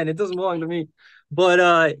not mine. It doesn't belong to me.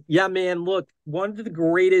 But yeah, man, look, one of the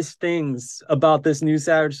greatest things about this new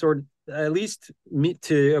Savage Sword, at least me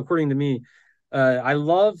to according to me, I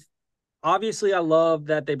love obviously I love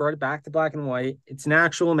that they brought it back to black and white. It's an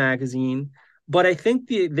actual magazine, but I think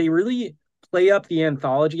they really play up the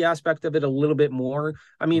anthology aspect of it a little bit more.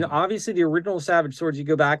 I mean, Mhm. obviously the original Savage Swords, you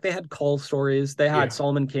go back, they had Cull stories, they had Yeah.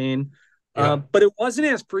 Solomon Kane, Yep. but it wasn't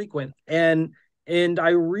as frequent. And I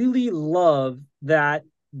really love that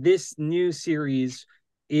this new series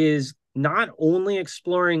is not only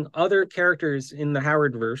exploring other characters in the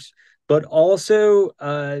Howard verse, but also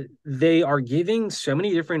they are giving so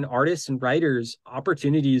many different artists and writers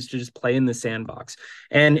opportunities to just play in the sandbox,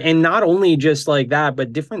 and not only just like that,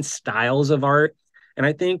 but different styles of art. And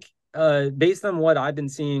I think based on what I've been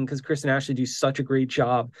seeing, because Chris and Ashley do such a great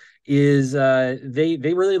job, is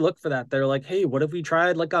they really look for that. They're like, hey, what if we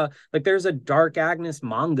tried like there's a Dark Agnes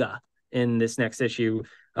manga in this next issue,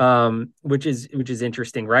 which is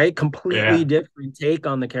interesting, right? Completely Yeah. different take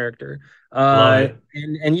on the character. Love it.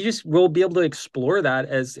 And you just will be able to explore that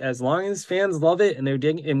as long as fans love it and they're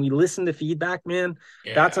digging and we listen to feedback, man.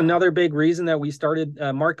 That's Yeah. another big reason that we started.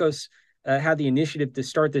 Marcos had the initiative to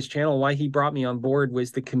start this channel. Why he brought me on board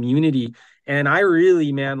was the community. And I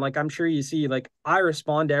really, man, like I'm sure you see, like I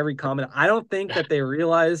respond to every comment. I don't think that they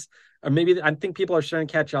realize, or maybe I think people are starting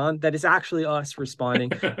to catch on that it's actually us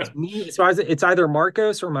responding. It's me. It's either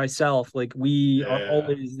Marcos or myself. Like we are Yeah.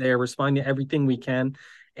 always there responding to everything we can.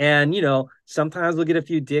 And sometimes we'll get a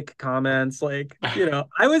few dick comments. Like,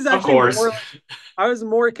 I was Of actually course. more I was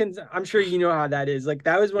more I'm sure you know how that is. Like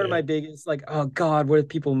that was one of Yeah. my biggest like, oh God, what if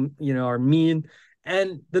people, are mean?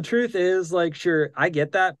 And the truth is, like, sure, I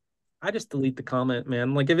get that. I just delete the comment,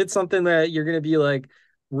 man. Like if it's something that you're gonna be like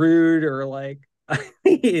rude or like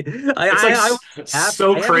It's like I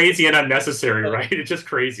so I have a crazy and unnecessary, like, right? It's just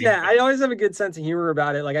crazy. yeah, I always have a good sense of humor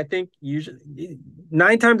about it. Like I think usually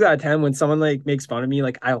 9 times out of 10 when someone like makes fun of me,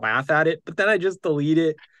 like I laugh at it, but then I just delete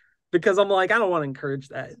it because I'm like, I don't want to encourage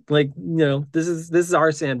that. Like, this is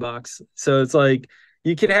our sandbox. So it's like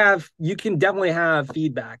you can definitely have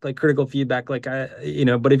feedback, like critical feedback, like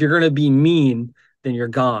but if you're gonna be mean, then you're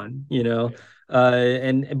gone, Yeah.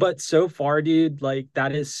 and but so far, dude, like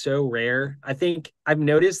that is so rare. I think I've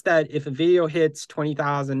noticed that if a video hits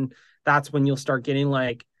 20,000, that's when you'll start getting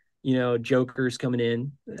like, jokers coming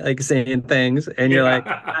in, like saying things, and you're like,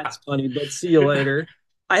 Yeah. that's funny, but see you later.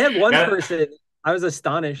 I had one Yeah. person, I was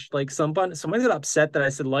astonished. Like someone got upset that I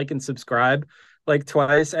said like and subscribe like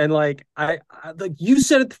twice, and like I like you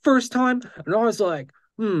said it the first time, and I was like,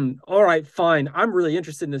 all right, fine. I'm really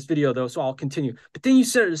interested in this video though, so I'll continue. But then you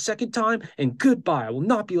said it a second time, and goodbye. I will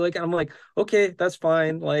not be like. I'm like, okay, that's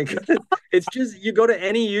fine. Like, it's just you go to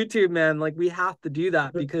any YouTube, man. Like we have to do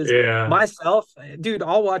that because Yeah. myself, dude,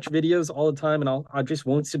 I'll watch videos all the time, and I just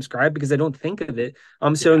won't subscribe because I don't think of it.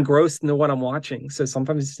 I'm so Yeah. engrossed into what I'm watching. So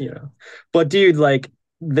sometimes, but dude, like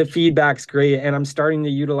the feedback's great, and I'm starting to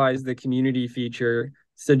utilize the community feature.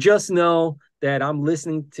 So just know that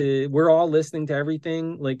we're all listening to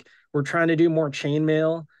everything. Like we're trying to do more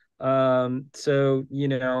chainmail. So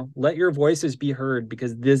let your voices be heard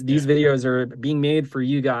because these Yeah. videos are being made for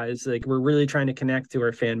you guys. Like we're really trying to connect to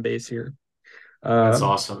our fan base here. That's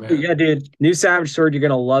awesome, But man. yeah, dude, new Savage Sword, you're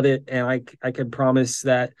gonna love it, and I can promise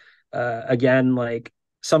that. Again, like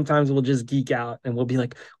sometimes we'll just geek out and we'll be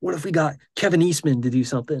like, "What if we got Kevin Eastman to do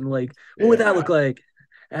something? Like, what would that look Yeah. like?"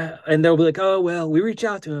 And they'll be like, "Oh well, we reach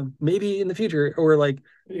out to him maybe in the future," or like,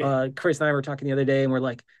 Yeah. Chris and I were talking the other day, and we're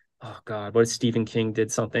like, "Oh God, what if Stephen King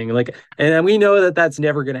did something?" Like, and we know that that's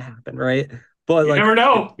never gonna happen, right? But You like, never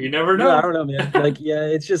know. You never yeah, I know. don't know, man. Like, yeah,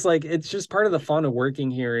 it's just part of the fun of working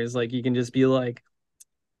here is like you can just be like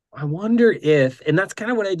I wonder if, and that's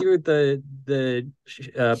kind of what I do with the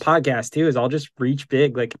podcast too, is I'll just reach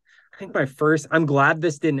big. Like I think I'm glad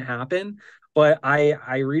this didn't happen, but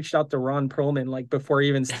I reached out to Ron Perlman like before he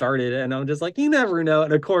even started, and I'm just like, you never know.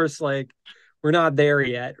 And of course, like we're not there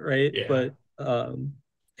yet, right? Yeah. But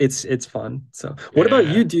it's fun. So, what about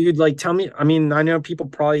you, Yeah. dude? Like, tell me. I mean, I know people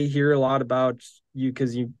probably hear a lot about you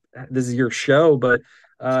because this is your show, but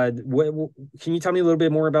What can you tell me a little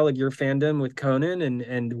bit more about like your fandom with Conan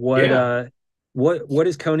and Yeah. what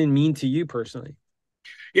does Conan mean to you personally?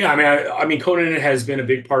 Yeah, I mean, Conan has been a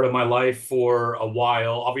big part of my life for a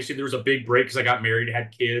while. Obviously, there was a big break because I got married,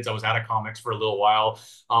 had kids. I was out of comics for a little while,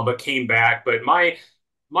 but came back. But my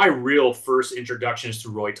real first introduction is to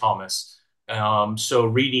Roy Thomas. So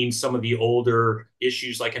reading some of the older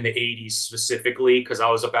issues, like in the '80s specifically, because I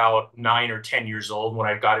was about 9 or 10 years old when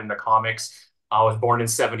I got into comics. I was born in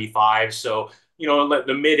 '75, so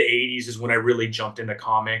the mid '80s is when I really jumped into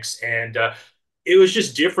comics, and it was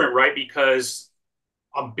just different, right? Because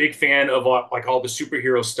I'm a big fan of like all the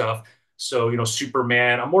superhero stuff. So,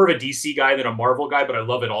 Superman. I'm more of a DC guy than a Marvel guy, but I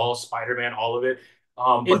love it all. Spider-Man, all of it.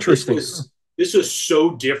 But this Interesting. was this was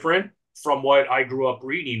so different from what I grew up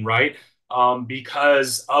reading, right?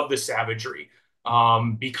 Because of the savagery,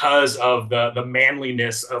 because of the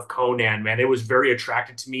manliness of Conan, man. It was very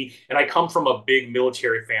attractive to me. And I come from a big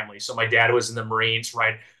military family. So my dad was in the Marines,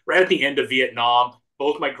 right at the end of Vietnam.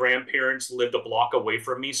 Both my grandparents lived a block away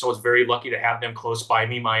from me, so I was very lucky to have them close by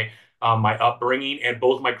me. My upbringing, and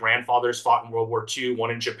both my grandfathers fought in World War II. One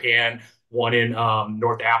in Japan, one in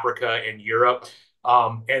North Africa and Europe.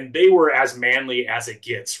 And they were as manly as it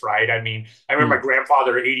gets, right? I mean, I remember my Hmm.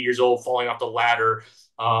 grandfather, 80 years old, falling off the ladder,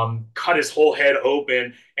 cut his whole head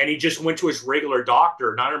open, and he just went to his regular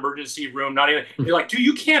doctor, not an emergency room, not even. They're like, dude,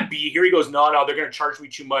 you can't be here. He goes, no, they're going to charge me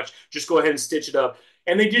too much. Just go ahead and stitch it up.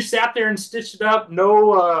 And they just sat there and stitched it up.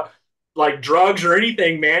 No, like drugs or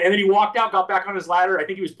anything, man. And then he walked out, got back on his ladder. I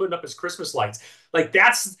think he was putting up his Christmas lights. Like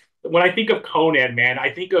that's when I think of Conan, man. I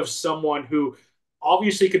think of someone who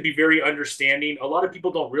obviously could be very understanding. A lot of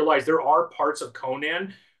people don't realize there are parts of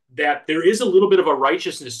Conan that there is a little bit of a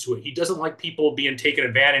righteousness to it. He doesn't like people being taken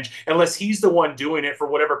advantage unless he's the one doing it for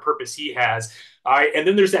whatever purpose he has. And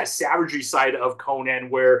then there's that savagery side of Conan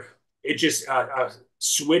where it just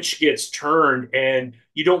switch gets turned and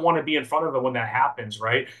you don't want to be in front of him when that happens,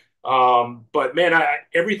 right? But man,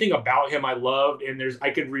 everything about him I loved, and I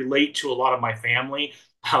could relate to a lot of my family,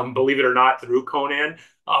 believe it or not, through Conan,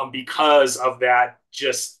 because of that.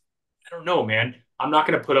 Just I don't know, man. I'm not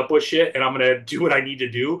going to put up with shit, and I'm going to do what I need to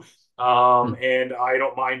do. Hmm. And I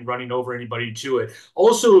don't mind running over anybody to it.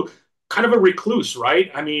 Also, kind of a recluse,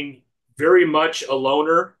 right? I mean, very much a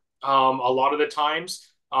loner a lot of the times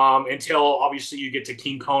until obviously you get to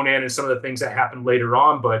King Conan and some of the things that happen later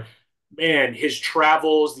on. But man, his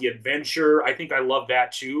travels, the adventure, I think I love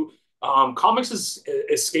that too. Comics is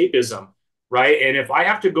escapism, right? And if I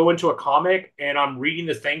have to go into a comic and I'm reading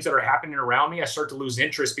the things that are happening around me, I start to lose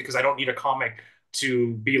interest because I don't need a comic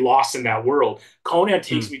to be lost in that world. Conan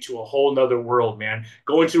takes Hmm. me to a whole nother world, man.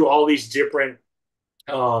 Going through all these different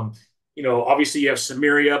um, obviously you have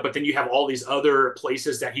Samaria, but then you have all these other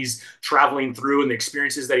places that he's traveling through and the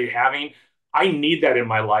experiences that he's having. I need that in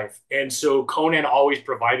my life. And so Conan always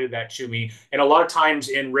provided that to me. And a lot of times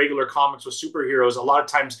in regular comics with superheroes, a lot of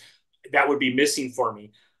times that would be missing for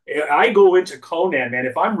me. I go into Conan, man.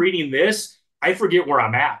 If I'm reading this, I forget where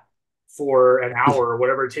I'm at for an hour or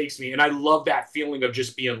whatever it takes me. And I love that feeling of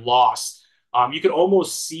just being lost. You can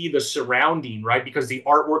almost see the surrounding, right? Because the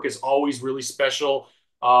artwork is always really special.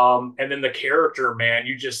 And then the character, man,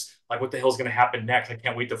 you just like, what the hell's going to happen next? I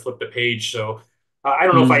can't wait to flip the page. So I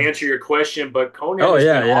don't know if I Hmm. answer your question, but Conan Oh has yeah,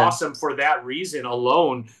 been yeah. awesome for that reason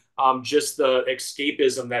alone. Just the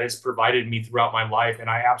escapism that it's provided me throughout my life. And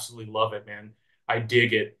I absolutely love it, man. I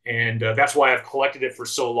dig it. And that's why I've collected it for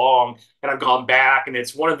so long. And I've gone back, and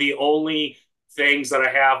it's one of the only things that I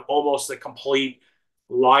have almost a complete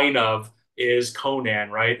line of is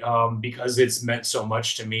Conan, right? Because it's meant so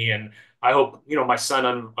much to me. And I hope, my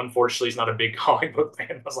son, unfortunately, is not a big comic book fan.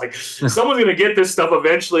 I was like, someone's going to get this stuff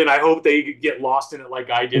eventually, and I hope they get lost in it like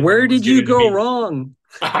I did when Where it was did you given to go me. wrong?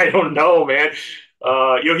 I don't know, man.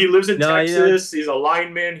 He lives in No, Texas. He's a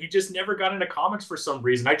lineman. He just never got into comics for some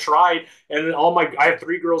reason. I tried, and then I have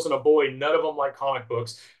three girls and a boy. None of them like comic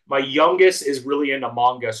books. My youngest is really into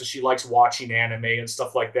manga, so she likes watching anime and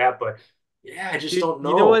stuff like that. But yeah, I just dude, don't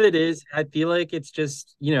you know what know. it is? I feel like it's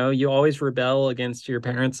just, you always rebel against your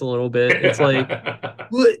parents a little bit. It's like,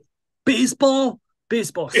 what? Baseball?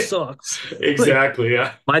 Baseball sucks. Like Exactly.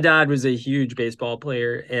 Yeah, my dad was a huge baseball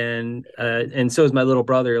player and so is my little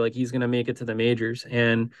brother. Like he's gonna make it to the majors.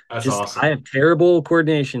 And that's just I awesome. have terrible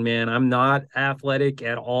coordination, man. I'm not athletic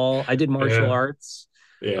at all. I did martial Yeah, arts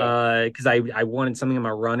yeah, because I wanted something in my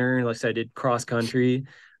runner, like so I did cross country.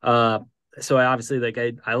 Uh so I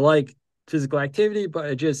obviously I like physical activity,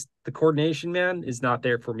 but the coordination, man, is not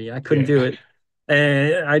there for me. I couldn't do yeah. it.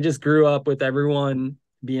 And I just grew up with everyone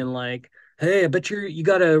being like, hey, I bet you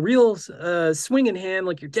got a real swinging hand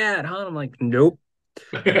like your dad, huh? I'm like, nope.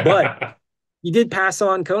 But he did pass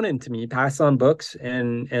on Conan to me, pass on books,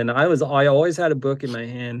 and I always had a book in my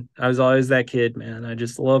hand. I was always that kid, man. I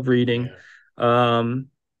just love reading. Yeah. Um,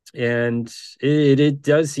 and it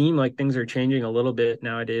does seem like things are changing a little bit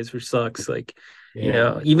nowadays, which sucks. Like,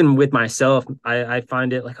 Yeah. even with myself, I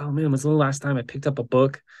find it like, oh man, when's the last time I picked up a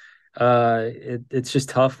book? It's just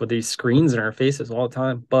tough with these screens in our faces all the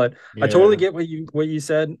time. But I totally Yeah. get what you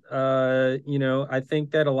said. I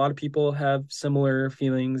think that a lot of people have similar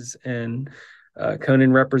feelings, and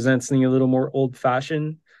Conan represents something a little more old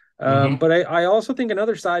fashioned. Hmm. But I also think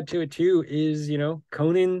another side to it too is,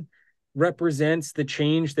 Conan represents the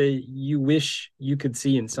change that you wish you could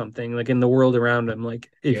see in something, like in the world around him. Like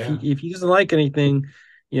Yeah. if he doesn't like anything,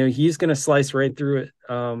 he's gonna slice right through it.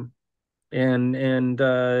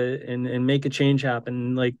 And make a change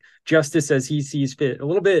happen, like justice as he sees fit. A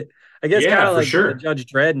little bit, I guess, kind Yeah, of for like sure. Judge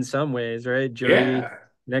Dredd in some ways, right? Jury Yeah,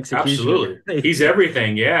 and executioner. absolutely. He's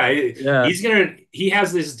everything. Yeah. Yeah. He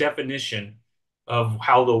has this definition of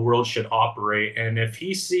how the world should operate. And if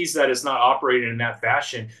he sees that it's not operating in that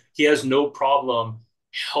fashion, he has no problem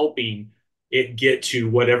helping it get to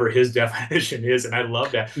whatever his definition is. And I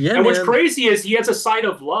love that. Yeah, And what's man. crazy is he has a side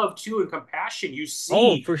of love too and compassion. You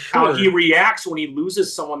Oh, see for how he sure. reacts when he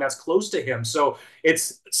loses someone that's close to him. So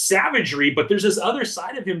it's savagery, but there's this other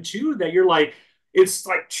side of him too that you're like, it's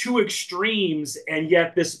like two extremes, and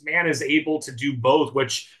yet this man is able to do both,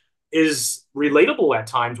 which is relatable at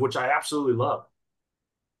times, which I absolutely love.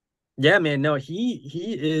 Yeah, man. No, he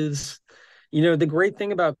is. The great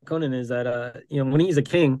thing about Conan is that when he's a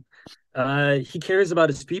king, he cares about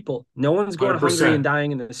his people. No one's going hungry and 100%.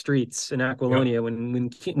 dying in the streets in Yep. Aquilonia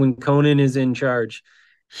when Conan is in charge.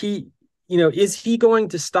 He, is he going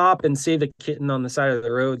to stop and save the kitten on the side of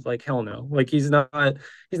the road? Like hell no. Like he's not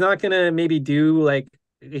gonna maybe do like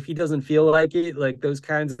if he doesn't feel like it, like those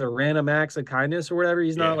kinds of random acts of kindness or whatever.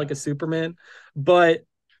 He's not like Yeah. a Superman, but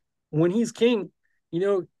when he's king,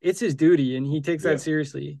 it's his duty and he takes that Yep.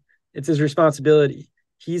 seriously. It's his responsibility.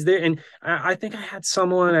 He's there. And I think I had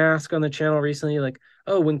someone ask on the channel recently, like,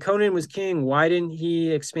 oh, when Conan was king, why didn't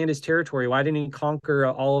he expand his territory? Why didn't he conquer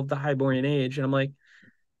all of the Hyborian age? And I'm like,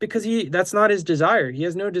 because that's not his desire. He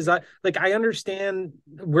has no desire. Like, I understand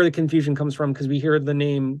where the confusion comes from because we hear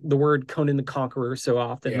the word Conan the Conqueror so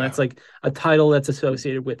often. That's Yeah. like a title that's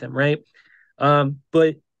associated with him, right?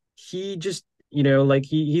 But he just, like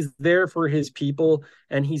he's there for his people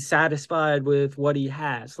and he's satisfied with what he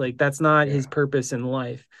has. Like that's not his Yeah. purpose in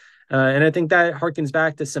life. And I think that harkens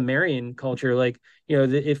back to Sumerian culture. Like,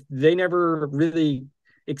 if they never really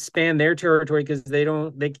expand their territory because they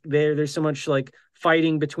don't, there's so much like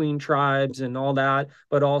fighting between tribes and all that.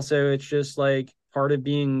 But also it's just like part of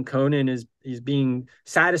being Conan is being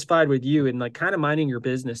satisfied with you and like kind of minding your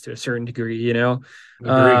business to a certain degree.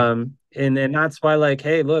 Agree. And that's why, like,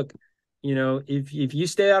 hey, look, if you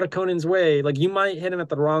stay out of Conan's way, like you might hit him at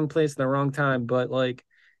the wrong place at the wrong time, but like,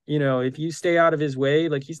 if you stay out of his way,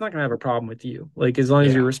 like he's not gonna have a problem with you, like as long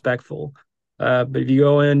as you're Yeah. respectful. But if you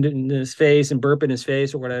go in his face and burp in his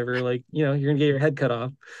face or whatever, like, you're gonna get your head cut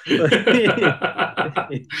off. Like,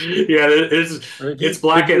 Yeah, or if it's if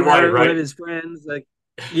black you and white, hurt one of right? his friends, like,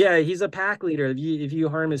 yeah, he's a pack leader. If you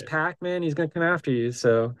harm his pack, man, he's gonna come after you.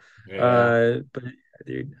 So, Yeah. but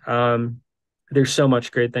dude, there's so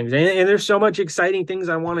much great things, and there's so much exciting things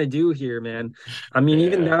I want to do here, man. I mean,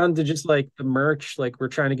 even Yeah. down to just like the merch, like we're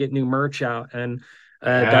trying to get new merch out, and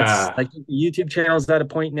that's Yeah. like YouTube channels at a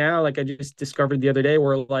point now. Like I just discovered the other day,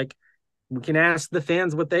 where like we can ask the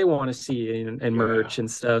fans what they want to see and Yeah. merch and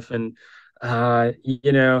stuff. And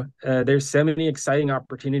there's so many exciting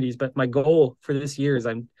opportunities. But my goal for this year is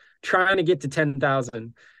I'm trying to get to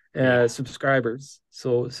 10,000 Yeah. subscribers.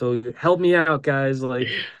 So help me out, guys. Like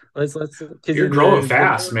let's because You're growing the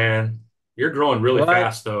fast, more man. You're growing really what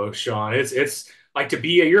fast though, Sean. It's like to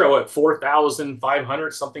be you're at what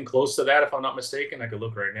 4,500, something close to that, if I'm not mistaken. I could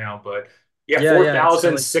look right now, but yeah, yeah, so like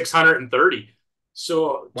 4,630.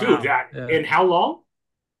 So, dude, wow, that yeah, in how long?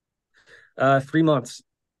 3 months.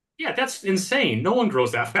 Yeah, that's insane. No one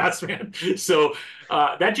grows that fast, man. So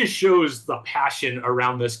that just shows the passion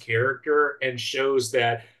around this character and shows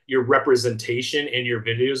that your representation in your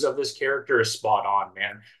videos of this character is spot on,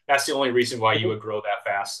 man. That's the only reason why you would grow that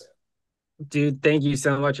fast. Dude, thank you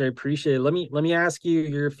so much. I appreciate it. Let me ask you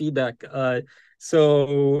your feedback.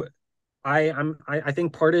 So I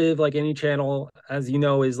think part of like any channel, as you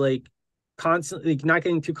know, is like constantly not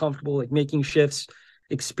getting too comfortable, like making shifts,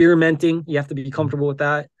 experimenting. You have to be comfortable with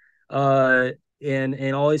that. Uh,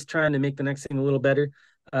 and always trying to make the next thing a little better.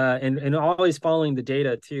 And always following the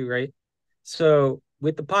data too, right? So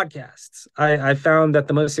with the podcasts, I found that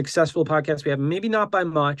the most successful podcast we have, maybe not by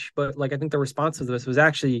much, but like I think the responsiveness was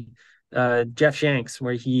actually Jeff Shanks,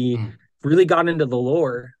 where he Mm. really got into the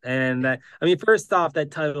lore. And I mean, first off,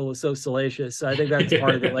 that title was so salacious. So I think that's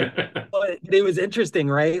part of it. Like, but it was interesting,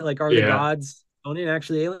 right? Like, are the Yeah. gods owning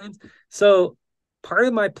actually aliens? So part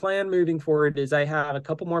of my plan moving forward is I have a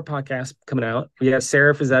couple more podcasts coming out. We have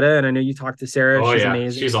Sarah Frazetta, and I know you talked to Sarah. Oh She's yeah,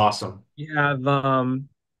 amazing. she's awesome.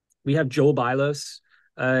 We have Joel Bylos.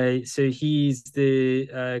 So he's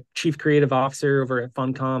the chief creative officer over at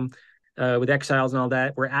Funcom with Exiles and all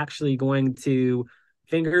that. We're actually going to,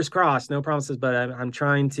 fingers crossed, no promises, but I'm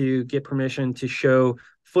trying to get permission to show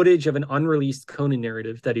footage of an unreleased Conan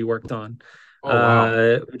narrative that he worked on, Oh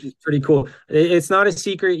wow. which is pretty cool. It's not a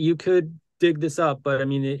secret. You could dig this up, but I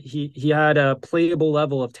mean, he had a playable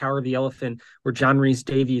level of Tower of the Elephant where John Rhys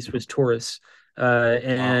Davies was Taurus. Wow.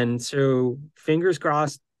 And so fingers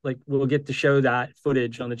crossed, like we'll get to show that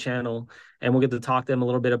footage on the channel and we'll get to talk to them a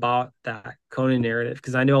little bit about that Conan narrative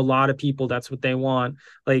because I know a lot of people that's what they want.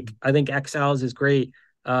 Like I think Exiles is great,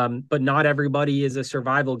 but not everybody is a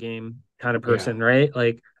survival game kind of Yeah. person, right?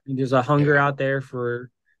 Like there's a hunger Yeah. out there for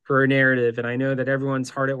a narrative, and I know that everyone's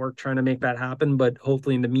hard at work trying to make that happen. But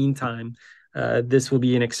hopefully, in the meantime, this will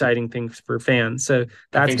be an exciting thing for fans. So I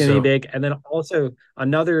that's think going to be so. big. And then also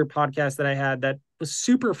another podcast that I had that was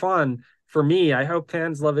super fun for me. I hope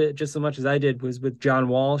fans love it just as much as I did. Was with John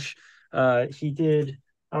Walsh. He did.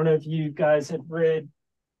 I don't know if you guys have read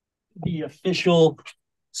the official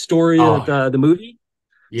story of Oh the movie.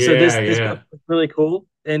 So yeah, this book yeah. was really cool,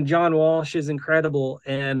 and John Walsh is incredible.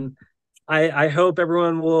 And I hope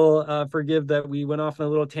everyone will forgive that we went off on a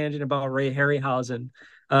little tangent about Ray Harryhausen,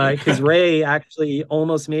 because Ray actually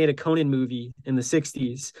almost made a Conan movie in the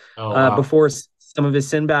 '60s Oh wow. before some of his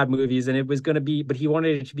Sinbad movies, and it was going to be, but he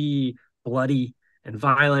wanted it to be bloody and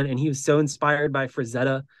violent, and he was so inspired by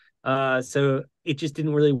Frazetta, so it just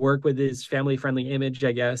didn't really work with his family-friendly image,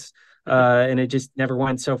 I guess. And it just never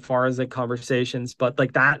went so far as the conversations, but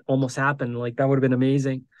like that almost happened. Like that would have been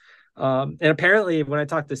amazing. And apparently, when I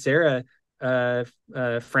talked to Sarah,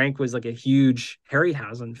 Frank was like a huge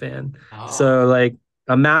Harryhausen fan. Oh So like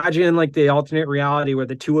imagine like the alternate reality where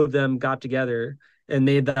the two of them got together and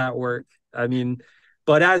made that work. I mean,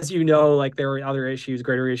 but as you know, like there were other issues,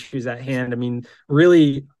 greater issues at hand. I mean,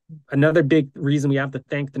 really another big reason we have to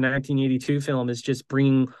thank the 1982 film is just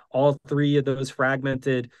bringing all three of those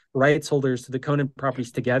fragmented rights holders to the Conan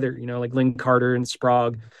properties together, you know, like Lynn Carter and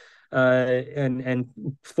Sprague, and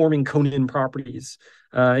forming Conan properties.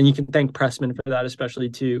 And you can thank Pressman for that, especially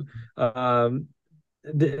too.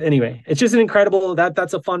 Anyway, it's just an incredible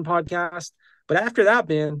that's a fun podcast. But after that,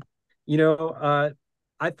 man, you know,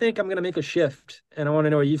 I think I'm gonna make a shift, and I want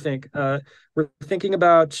to know what you think. We're thinking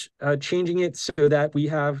about changing it so that we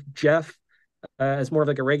have Jeff as more of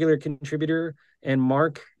like a regular contributor and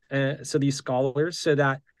Mark, so these scholars, so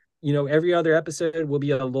that every other episode will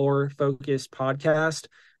be a lore focused podcast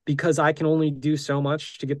because I can only do so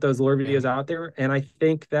much to get those lore yeah. videos out there, and I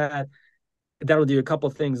think that that'll do a couple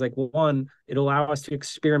of things. Like one, it'll allow us to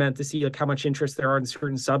experiment to see like how much interest there are in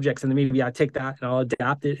certain subjects, and then maybe I take that and I'll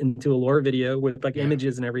adapt it into a lore video with like Yeah.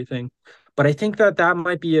 images and everything. But I think that that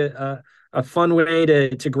might be a fun way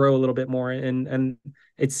to grow a little bit more. And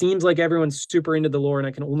it seems like everyone's super into the lore, and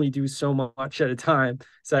I can only do so much at a time.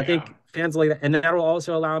 So I Yeah. think fans like that, and that'll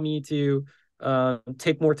also allow me to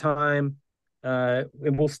take more time. And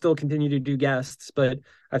we'll still continue to do guests, but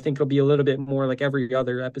I think it'll be a little bit more like every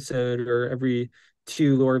other episode or every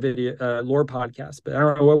two lore podcasts. But I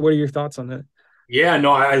don't know, what are your thoughts on that? Yeah,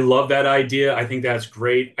 no, I love that idea. I think that's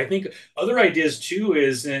great. I think other ideas too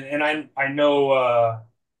is, and I know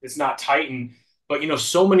it's not Titan, but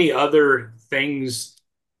so many other things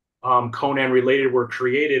Conan related were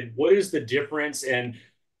created. What is the difference? And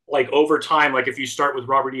like over time, like if you start with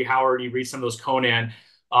Robert E. Howard and you read some of those Conan,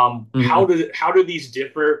 Mm-hmm. how do these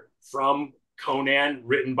differ from Conan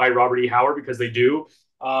written by Robert E. Howard? Because they do.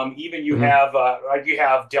 Even you Mm-hmm. have like you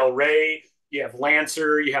have Del Rey, you have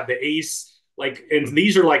Lancer, you have the Ace, like, and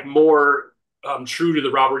these are like more true to the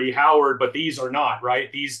Robert E. Howard, but these are not, right?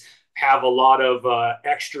 These have a lot of So,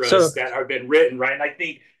 extras that have been written, right? And I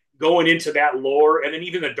think going into that lore, and then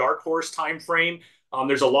even the Dark Horse time frame,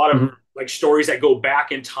 there's a lot of mhm. like stories that go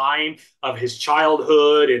back in time of his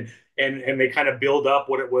childhood, and they kind of build up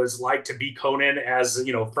what it was like to be Conan as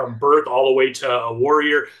from birth all the way to a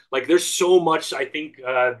warrior. Like there's so much I think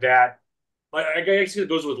that I guess it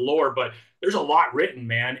goes with lore, but there's a lot written,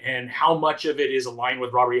 man, and how much of it is aligned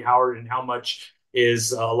with Robert E. Howard, and how much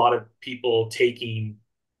is a lot of people taking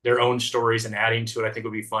their own stories and adding to it. I think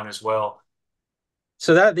would be fun as well.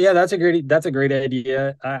 so yeah, that's a great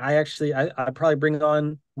idea. I actually I probably bring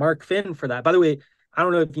on Mark Finn for that. By the way, I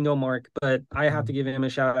don't know if you know Mark, but I have to give him a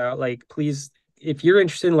shout out. Like, please, if you're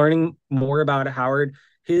interested in learning more about Howard,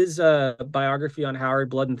 his biography on Howard,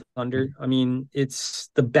 Blood and Thunder. I mean, it's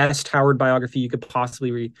the best Howard biography you could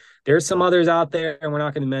possibly read. There's some others out there, and we're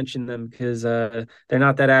not going to mention them because they're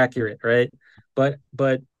not that accurate, right?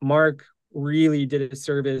 But Mark really did a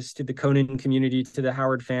service to the Conan community, to the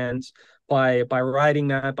Howard fans by writing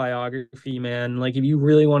that biography, man. Like if you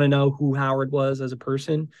really want to know who Howard was as a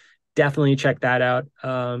person, definitely check that out.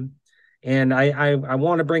 And I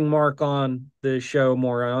want to bring Mark on the show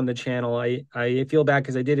more on the channel. I feel bad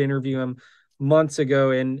because I did interview him months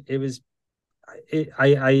ago, and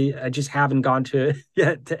I just haven't gone to it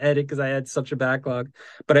yet to edit because I had such a backlog.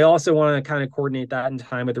 But I also want to kind of coordinate that in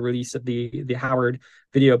time with the release of the Howard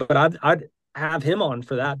video. But I'd have him on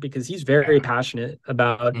for that because he's very Yeah. passionate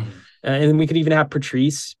about. Mm-hmm. And we could even have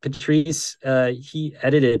Patrice. Patrice, he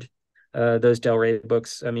edited those Del Rey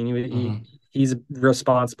books. I mean, Mm-hmm. he's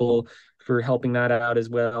responsible for helping that out as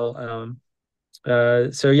well.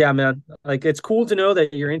 So yeah, man, like it's cool to know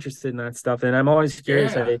that you're interested in that stuff, and I'm always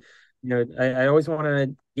curious. Yeah. I always want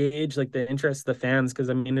to gauge like the interest of the fans because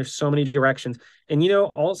I mean, there's so many directions, and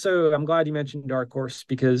also I'm glad you mentioned Dark Horse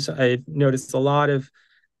because I've noticed a lot of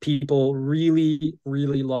people really,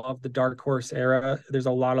 really love the Dark Horse era. There's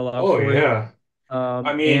a lot of love Oh for it, yeah.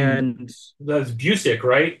 I mean, and the Busick,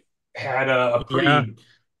 right? Had a yeah, pretty.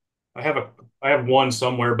 I have a. I have one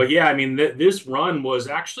somewhere, but yeah, I mean, this run was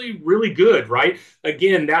actually really good, right?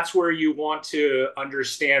 Again, that's where you want to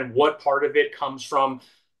understand what part of it comes from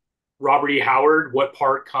Robert E. Howard, what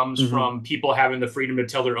part comes mm-hmm. from people having the freedom to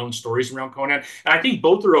tell their own stories around Conan. And I think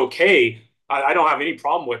both are okay. I don't have any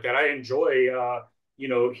problem with that. I enjoy,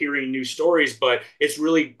 hearing new stories, but it's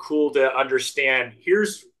really cool to understand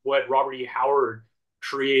here's what Robert E. Howard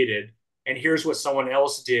created, and here's what someone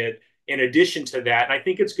else did in addition to that. And I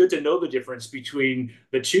think it's good to know the difference between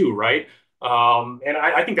the two, right? And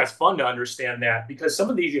I think that's fun to understand that because some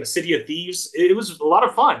of these City of Thieves, it was a lot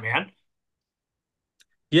of fun, man.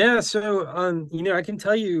 Yeah, so I can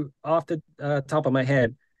tell you off the top of my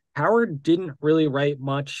head, Howard didn't really write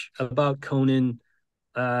much about Conan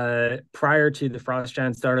prior to the Frost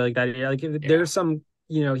Giant starter like that. Yeah, like Yeah. there's some,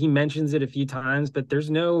 he mentions it a few times, but there's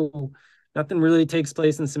nothing really takes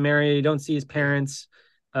place in Samaria. You don't see his Yeah. parents,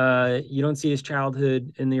 you don't see his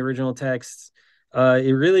childhood in the original texts. I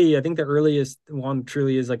think the earliest one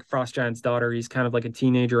truly is like Frost Giant's daughter. He's kind of like a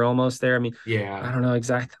teenager almost there. I mean, I Yeah. don't know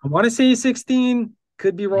exactly. I want to say he's 16,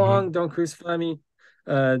 could be Mm-hmm. wrong. Don't crucify me.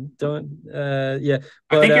 Don't yeah, I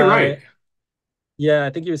but think you're right. yeah, I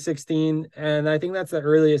think he was 16, and I think that's the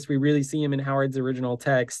earliest we really see him in Howard's original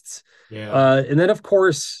texts. Yeah. And then of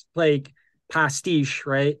course, like pastiche,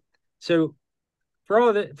 right? So for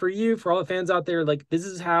all the fans out there, like this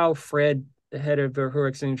is how Fred, the head of the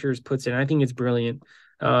Heroic Signatures, puts it. And I think it's brilliant.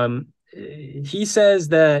 He says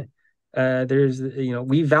that there's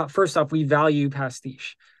first off we value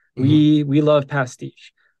pastiche, Mm-hmm. we love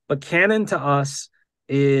pastiche, but canon to us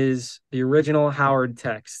is the original Howard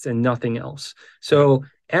text and nothing else. Yep. So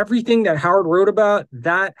everything that Howard wrote about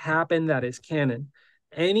that happened, that is canon.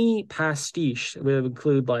 Any pastiche would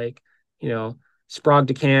include like you know Sprague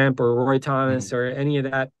de Camp or Roy Mm-hmm. Thomas or any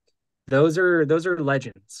of that. Those are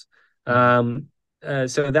legends. Mm-hmm.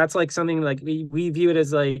 So that's like something like we view it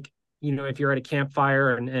as like if you're at a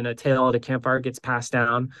campfire and a tale at a campfire gets passed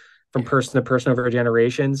down from Yeah. person to person over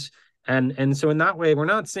generations, and so in that way we're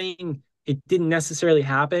not saying it didn't necessarily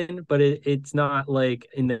happen, but it's not like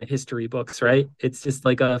in the history books, Yeah. right? It's just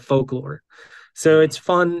like a folklore. So Yeah. it's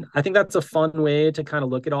fun. I think that's a fun way to kind of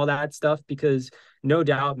look at all that stuff because no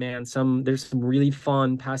doubt, man, there's some really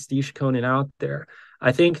fun pastiche Conan out there.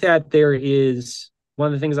 I think that there is one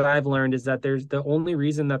of the things that I've learned is that there's the only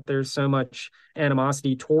reason that there's so much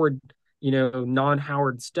animosity toward,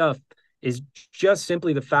 non-Howard stuff is just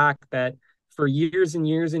simply the fact that for years and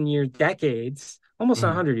years and years, decades, almost Mm-hmm.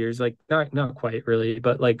 100 years, like not quite really,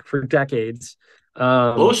 but like for decades,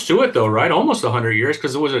 um, Close to it though, right? Almost 100 years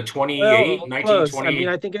because it was a well, 28, close. I mean,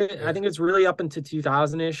 1920. I think it's really up into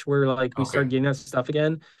 2000-ish where like we Okay. started getting that stuff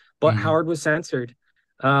again. But Mm-hmm. Howard was censored.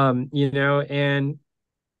 And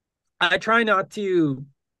I try not to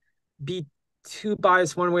be too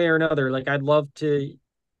biased one way or another. Like I'd love to,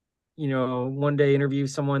 one day interview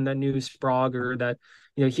someone that knew Sprague or that,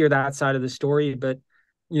 hear that side of the story. But,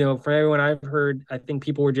 from everyone I've heard, I think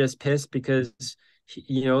people were just pissed because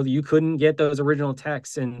you couldn't get those original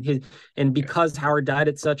texts and Yeah. because Howard died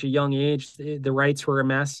at such a young age, the rights were a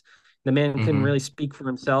mess. The man couldn't Mm-hmm. really speak for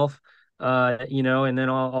himself. And then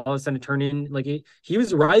all of a sudden it turned in like he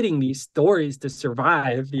was writing these stories to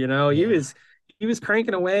survive. Yeah. he was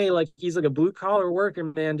cranking away like he's like a blue collar worker,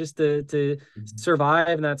 man, just to survive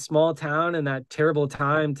in that small town and that terrible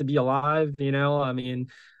time to be alive. I mean,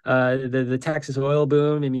 the Texas oil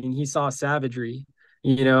boom. I mean, he saw savagery.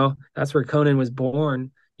 That's where Conan was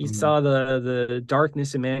born. He Mm-hmm. saw the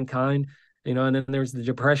darkness of mankind. And then there's the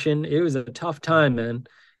depression. It was a tough time, man.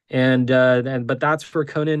 And but that's for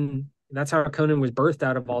Conan. That's how Conan was birthed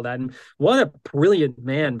out of all that. And what a brilliant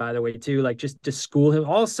man, by the way, too. Like just to school him,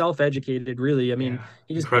 all self-educated, really. I mean, Yeah,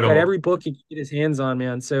 he just read incredible. every book he could get his hands on,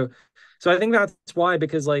 man. So I think that's why,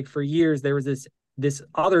 because like for years there was this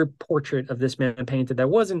other portrait of this man painted that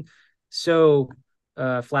wasn't so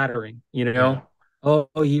flattering, Yeah. Oh,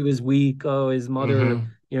 he was weak. Oh, his mother, Mm-hmm.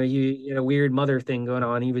 he had a weird mother thing going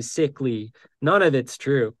on. He was sickly. None of it's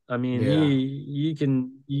true. I mean, Yeah.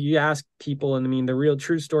 you ask people, and I mean, the real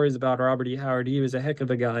true stories about Robert E. Howard. He was a heck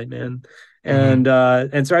of a guy, man. Mm-hmm.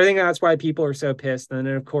 And so I think that's why people are so pissed. And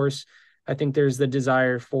then of course, I think there's the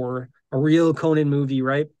desire for a real Conan movie,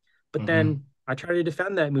 right? But Mm-hmm. then I try to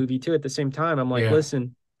defend that movie too at the same time. I'm like, Yeah.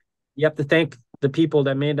 listen, you have to thank the people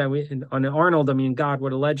that made that. On Arnold, I mean, God,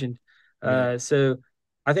 what a legend. Yeah. So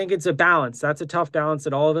I think it's a balance. That's a tough balance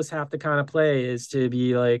that all of us have to kind of play, is to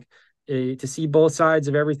be like, to see both sides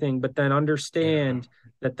of everything, but then Yeah. understand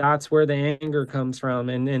that that's where the anger comes from,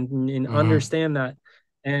 and Mm-hmm. understand that.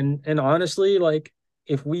 And honestly, like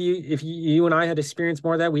if you and I had experienced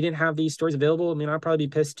more of that, we didn't have these stories available. I mean, I'd probably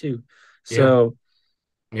be pissed too. Yeah. So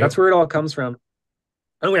that's Yep. where it all comes from.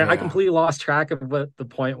 Anyway, I Yeah. completely lost track of what the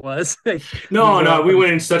point was. This No, is no, a we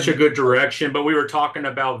went in such a tangent. good direction, but we were talking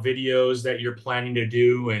about videos that you're planning to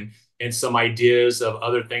do and some ideas of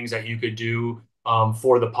other things that you could do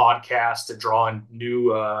for the podcast to draw in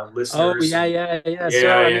new Oh listeners. yeah, And yeah, yeah. yeah, So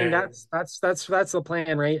I mean, yeah, that's the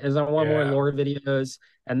plan, right? Is I want more yeah, lore videos,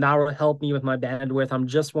 and that will help me with my bandwidth. I'm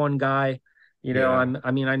just one guy. yeah,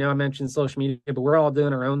 I mean, I know I mentioned social media, but we're all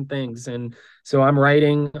doing our own things. And so I'm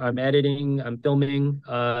writing, I'm editing, I'm filming,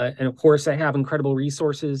 and of course I have incredible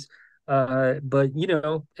resources. But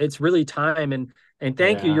it's really time, and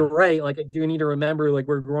thank you. yeah, You're right. Like I do need to remember, like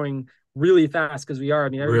we're growing really fast, because we are. I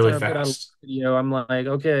mean, every really time I put out a fast. video, I'm like,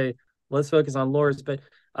 okay, let's focus on lores. But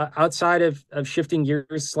outside of shifting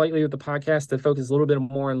gears slightly with the podcast to focus a little bit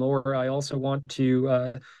more on lore, I also want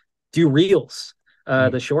to do reels,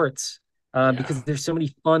 Mm, the shorts, yeah, because there's so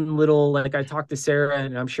many fun little, like I talked to Sarah,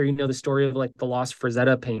 and I'm sure you know the story of like the lost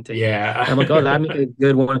Frazetta painting. And I'm like, oh, that'd make yeah. a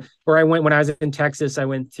good one. Or I went when I was in Texas, I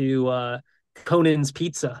went to Conan's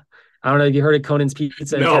Pizza. I don't know if you heard of Conan's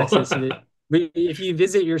Pizza in No. Texas. If you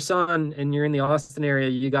visit your son and you're in the Austin area,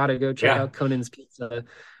 you got to go check Yeah. out Conan's Pizza.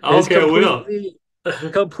 It's Okay, I will.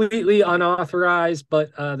 completely unauthorized,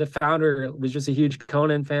 but the founder was just a huge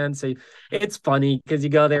Conan fan. So it's funny because you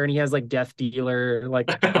go there and he has like Death Dealer like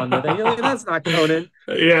on the thing. You're like, that's not Conan, Yeah,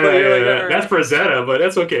 but yeah, you're like, all yeah. That's right, Frazetta, but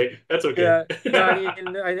that's okay. That's okay. yeah. No,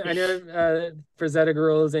 I mean, I know Frazetta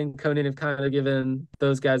Girls and Conan have kind of given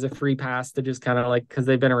those guys a free pass to just kind of like, because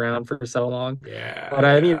they've been around for so long. Yeah, But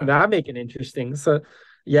I mean, yeah. that make it interesting. So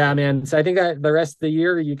yeah, man. So I think that the rest of the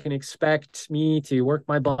year you can expect me to work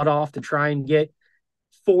my butt off to try and get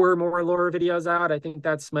 4 more lore videos out. I think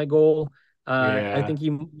that's my goal. I Yeah. think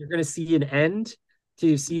you're going to see an end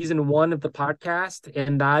to season 1 of the podcast,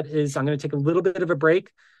 and that is I'm going to take a little bit of a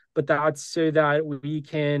break, but that's so that we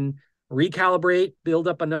can recalibrate, build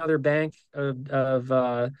up another bank of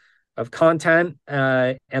content,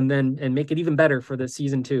 and make it even better for the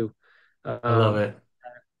season 2. I love Um,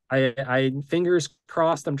 it. I fingers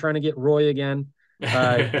crossed. I'm trying to get Roy again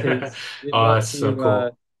because we'd Oh, love that's so to.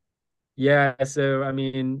 cool. Yeah, so I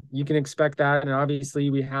mean, you can expect that, and obviously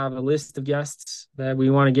we have a list of guests that we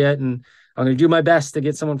want to get, and I'm going to do my best to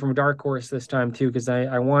get someone from Dark Horse this time too, because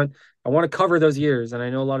I want to cover those years, and I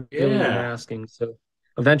know a lot of people have been Yeah, asking, so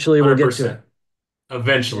eventually we'll get to it. 100%.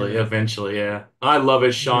 Eventually, Yeah, eventually, yeah. I love it,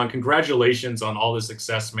 yeah. Sean. Congratulations on all the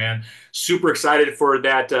success, man. Super excited for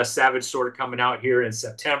that Savage Sword coming out here in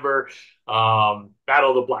September. Battle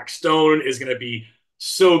of the Black Stone is going to be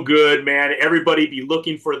so good, man. Everybody be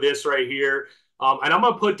looking for this right here. And I'm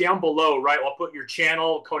going to put down below, right? I'll put your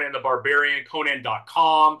channel, Conan the Barbarian,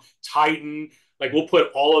 Conan.com, Titan. Like we'll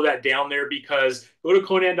put all of that down there because go to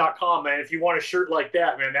Conan.com, man. If you want a shirt like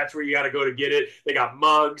that, man, that's where you got to go to get it. They got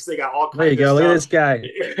mugs, they got all There you kinds of go. Look at this stuff.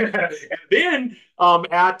 guy. And then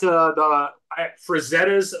at the at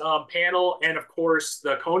Frazetta's panel and of course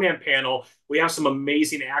the Conan panel, we have some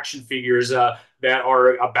amazing action figures that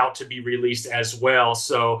are about to be released as well.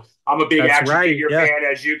 So I'm a big That's action right. figure Yeah, fan,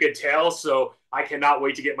 as you could tell. So I cannot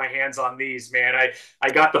wait to get my hands on these, man. I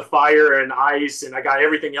got the fire and ice, and I got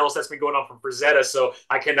everything else that's been going on from Frazetta. So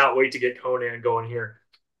I cannot wait to get Conan going here.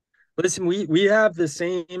 Listen, we have the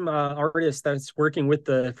same artist that's working with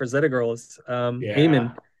the Frazetta girls, Yeah.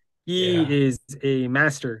 Eamon. He Yeah. is a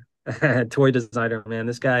master toy designer, man.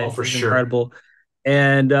 This Oh, guy for is sure. incredible.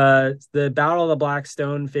 And the Battle of the Black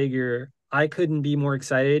Stone figure, I couldn't be more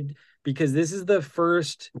excited because this is the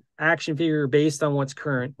first action figure based on what's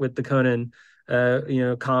current with the Conan,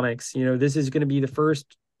 comics. This is going to be the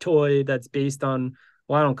first toy that's based on.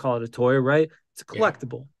 Well, I don't call it a toy, right? It's a Yeah.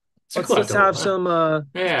 collectible. It's a Let's collectible. have some let's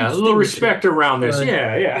Yeah, a little distinguish it. respect around this. Uh,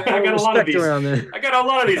 Yeah, yeah. I got a lot of Respect these. around this. I got a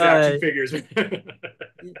lot of these action Uh, figures.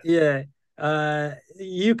 yeah.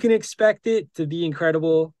 You can expect it to be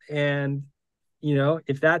incredible, and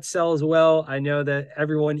if that sells well, I know that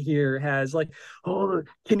everyone here has like, oh,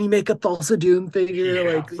 can you make a Thulsa Doom figure? Yeah,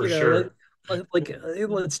 Like, for sure.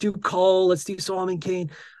 let's do Cole, let's do Solomon Kane.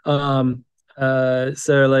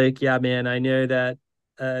 So like, yeah, man, I know that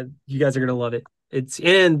you guys are gonna love it. It's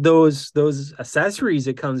and those accessories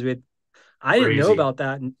it comes with. I didn't know Crazy. about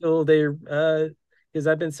that until they because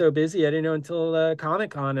I've been so busy. I didn't know until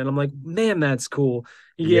Comic Con, and I'm like, man, that's cool.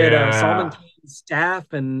 You get Solomon Yeah, Kane's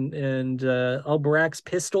staff and Albarak's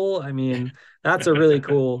pistol. I mean, that's a really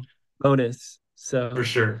cool bonus. for So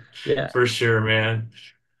sure. yeah. For sure, man.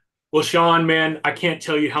 Well, Shawn, man, I can't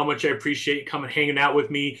tell you how much I appreciate you coming hanging out with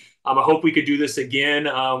me. I hope we could do this again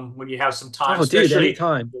when you have some time, Oh, dude, especially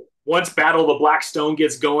anytime. once Battle of the Black Stone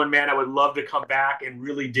gets going, man. I would love to come back and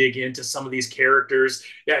really dig into some of these characters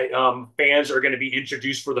that fans are going to be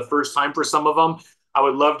introduced for the first time for some of them. I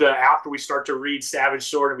would love to, after we start to read Savage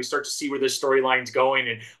Sword and we start to see where this storyline's going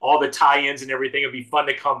and all the tie-ins and everything, it'd be fun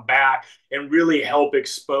to come back and really help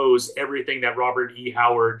expose everything that Robert E.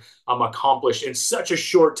 Howard accomplished in such a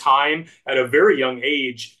short time at a very young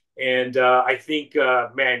age. And I think,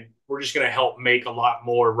 man, we're just going to help make a lot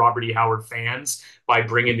more Robert E. Howard fans by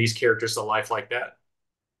bringing these characters to life like that.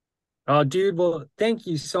 Oh, dude, well, thank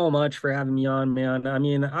you so much for having me on, man. I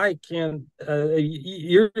mean, I can't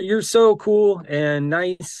you're so cool and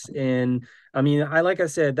nice, and I mean, like I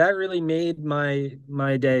said, that really made my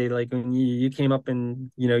day, like when you came up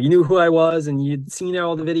and you knew who I was and you'd seen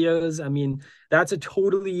all the videos. I mean, that's a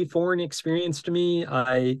totally foreign experience to me.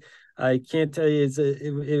 I can't tell you,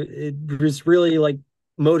 it was really like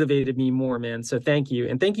motivated me more, man. So thank you.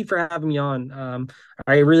 And thank you for having me on.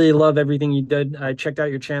 I really love everything you did. I checked out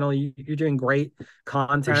your channel. You're doing great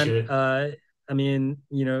content. Appreciate it. I mean,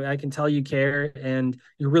 I can tell you care, and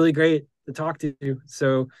you're really great to talk to.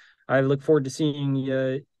 So I look forward to seeing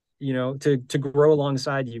you, to grow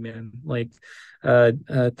alongside you, man. Like,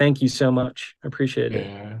 thank you so much. I appreciate it.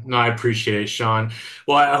 Yeah, no, I appreciate it, Shawn.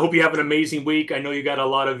 Well, I hope you have an amazing week. I know you got a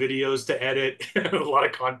lot of videos to edit, a lot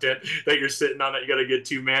of content that you're sitting on that you got to get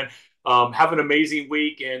to, man. Have an amazing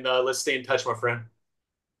week, and let's stay in touch, my friend.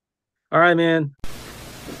 All right, man.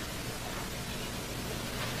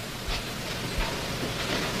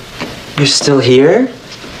 You're still here?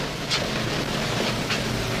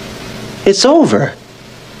 It's over.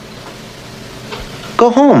 Go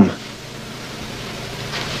home.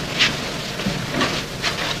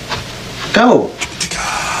 Go.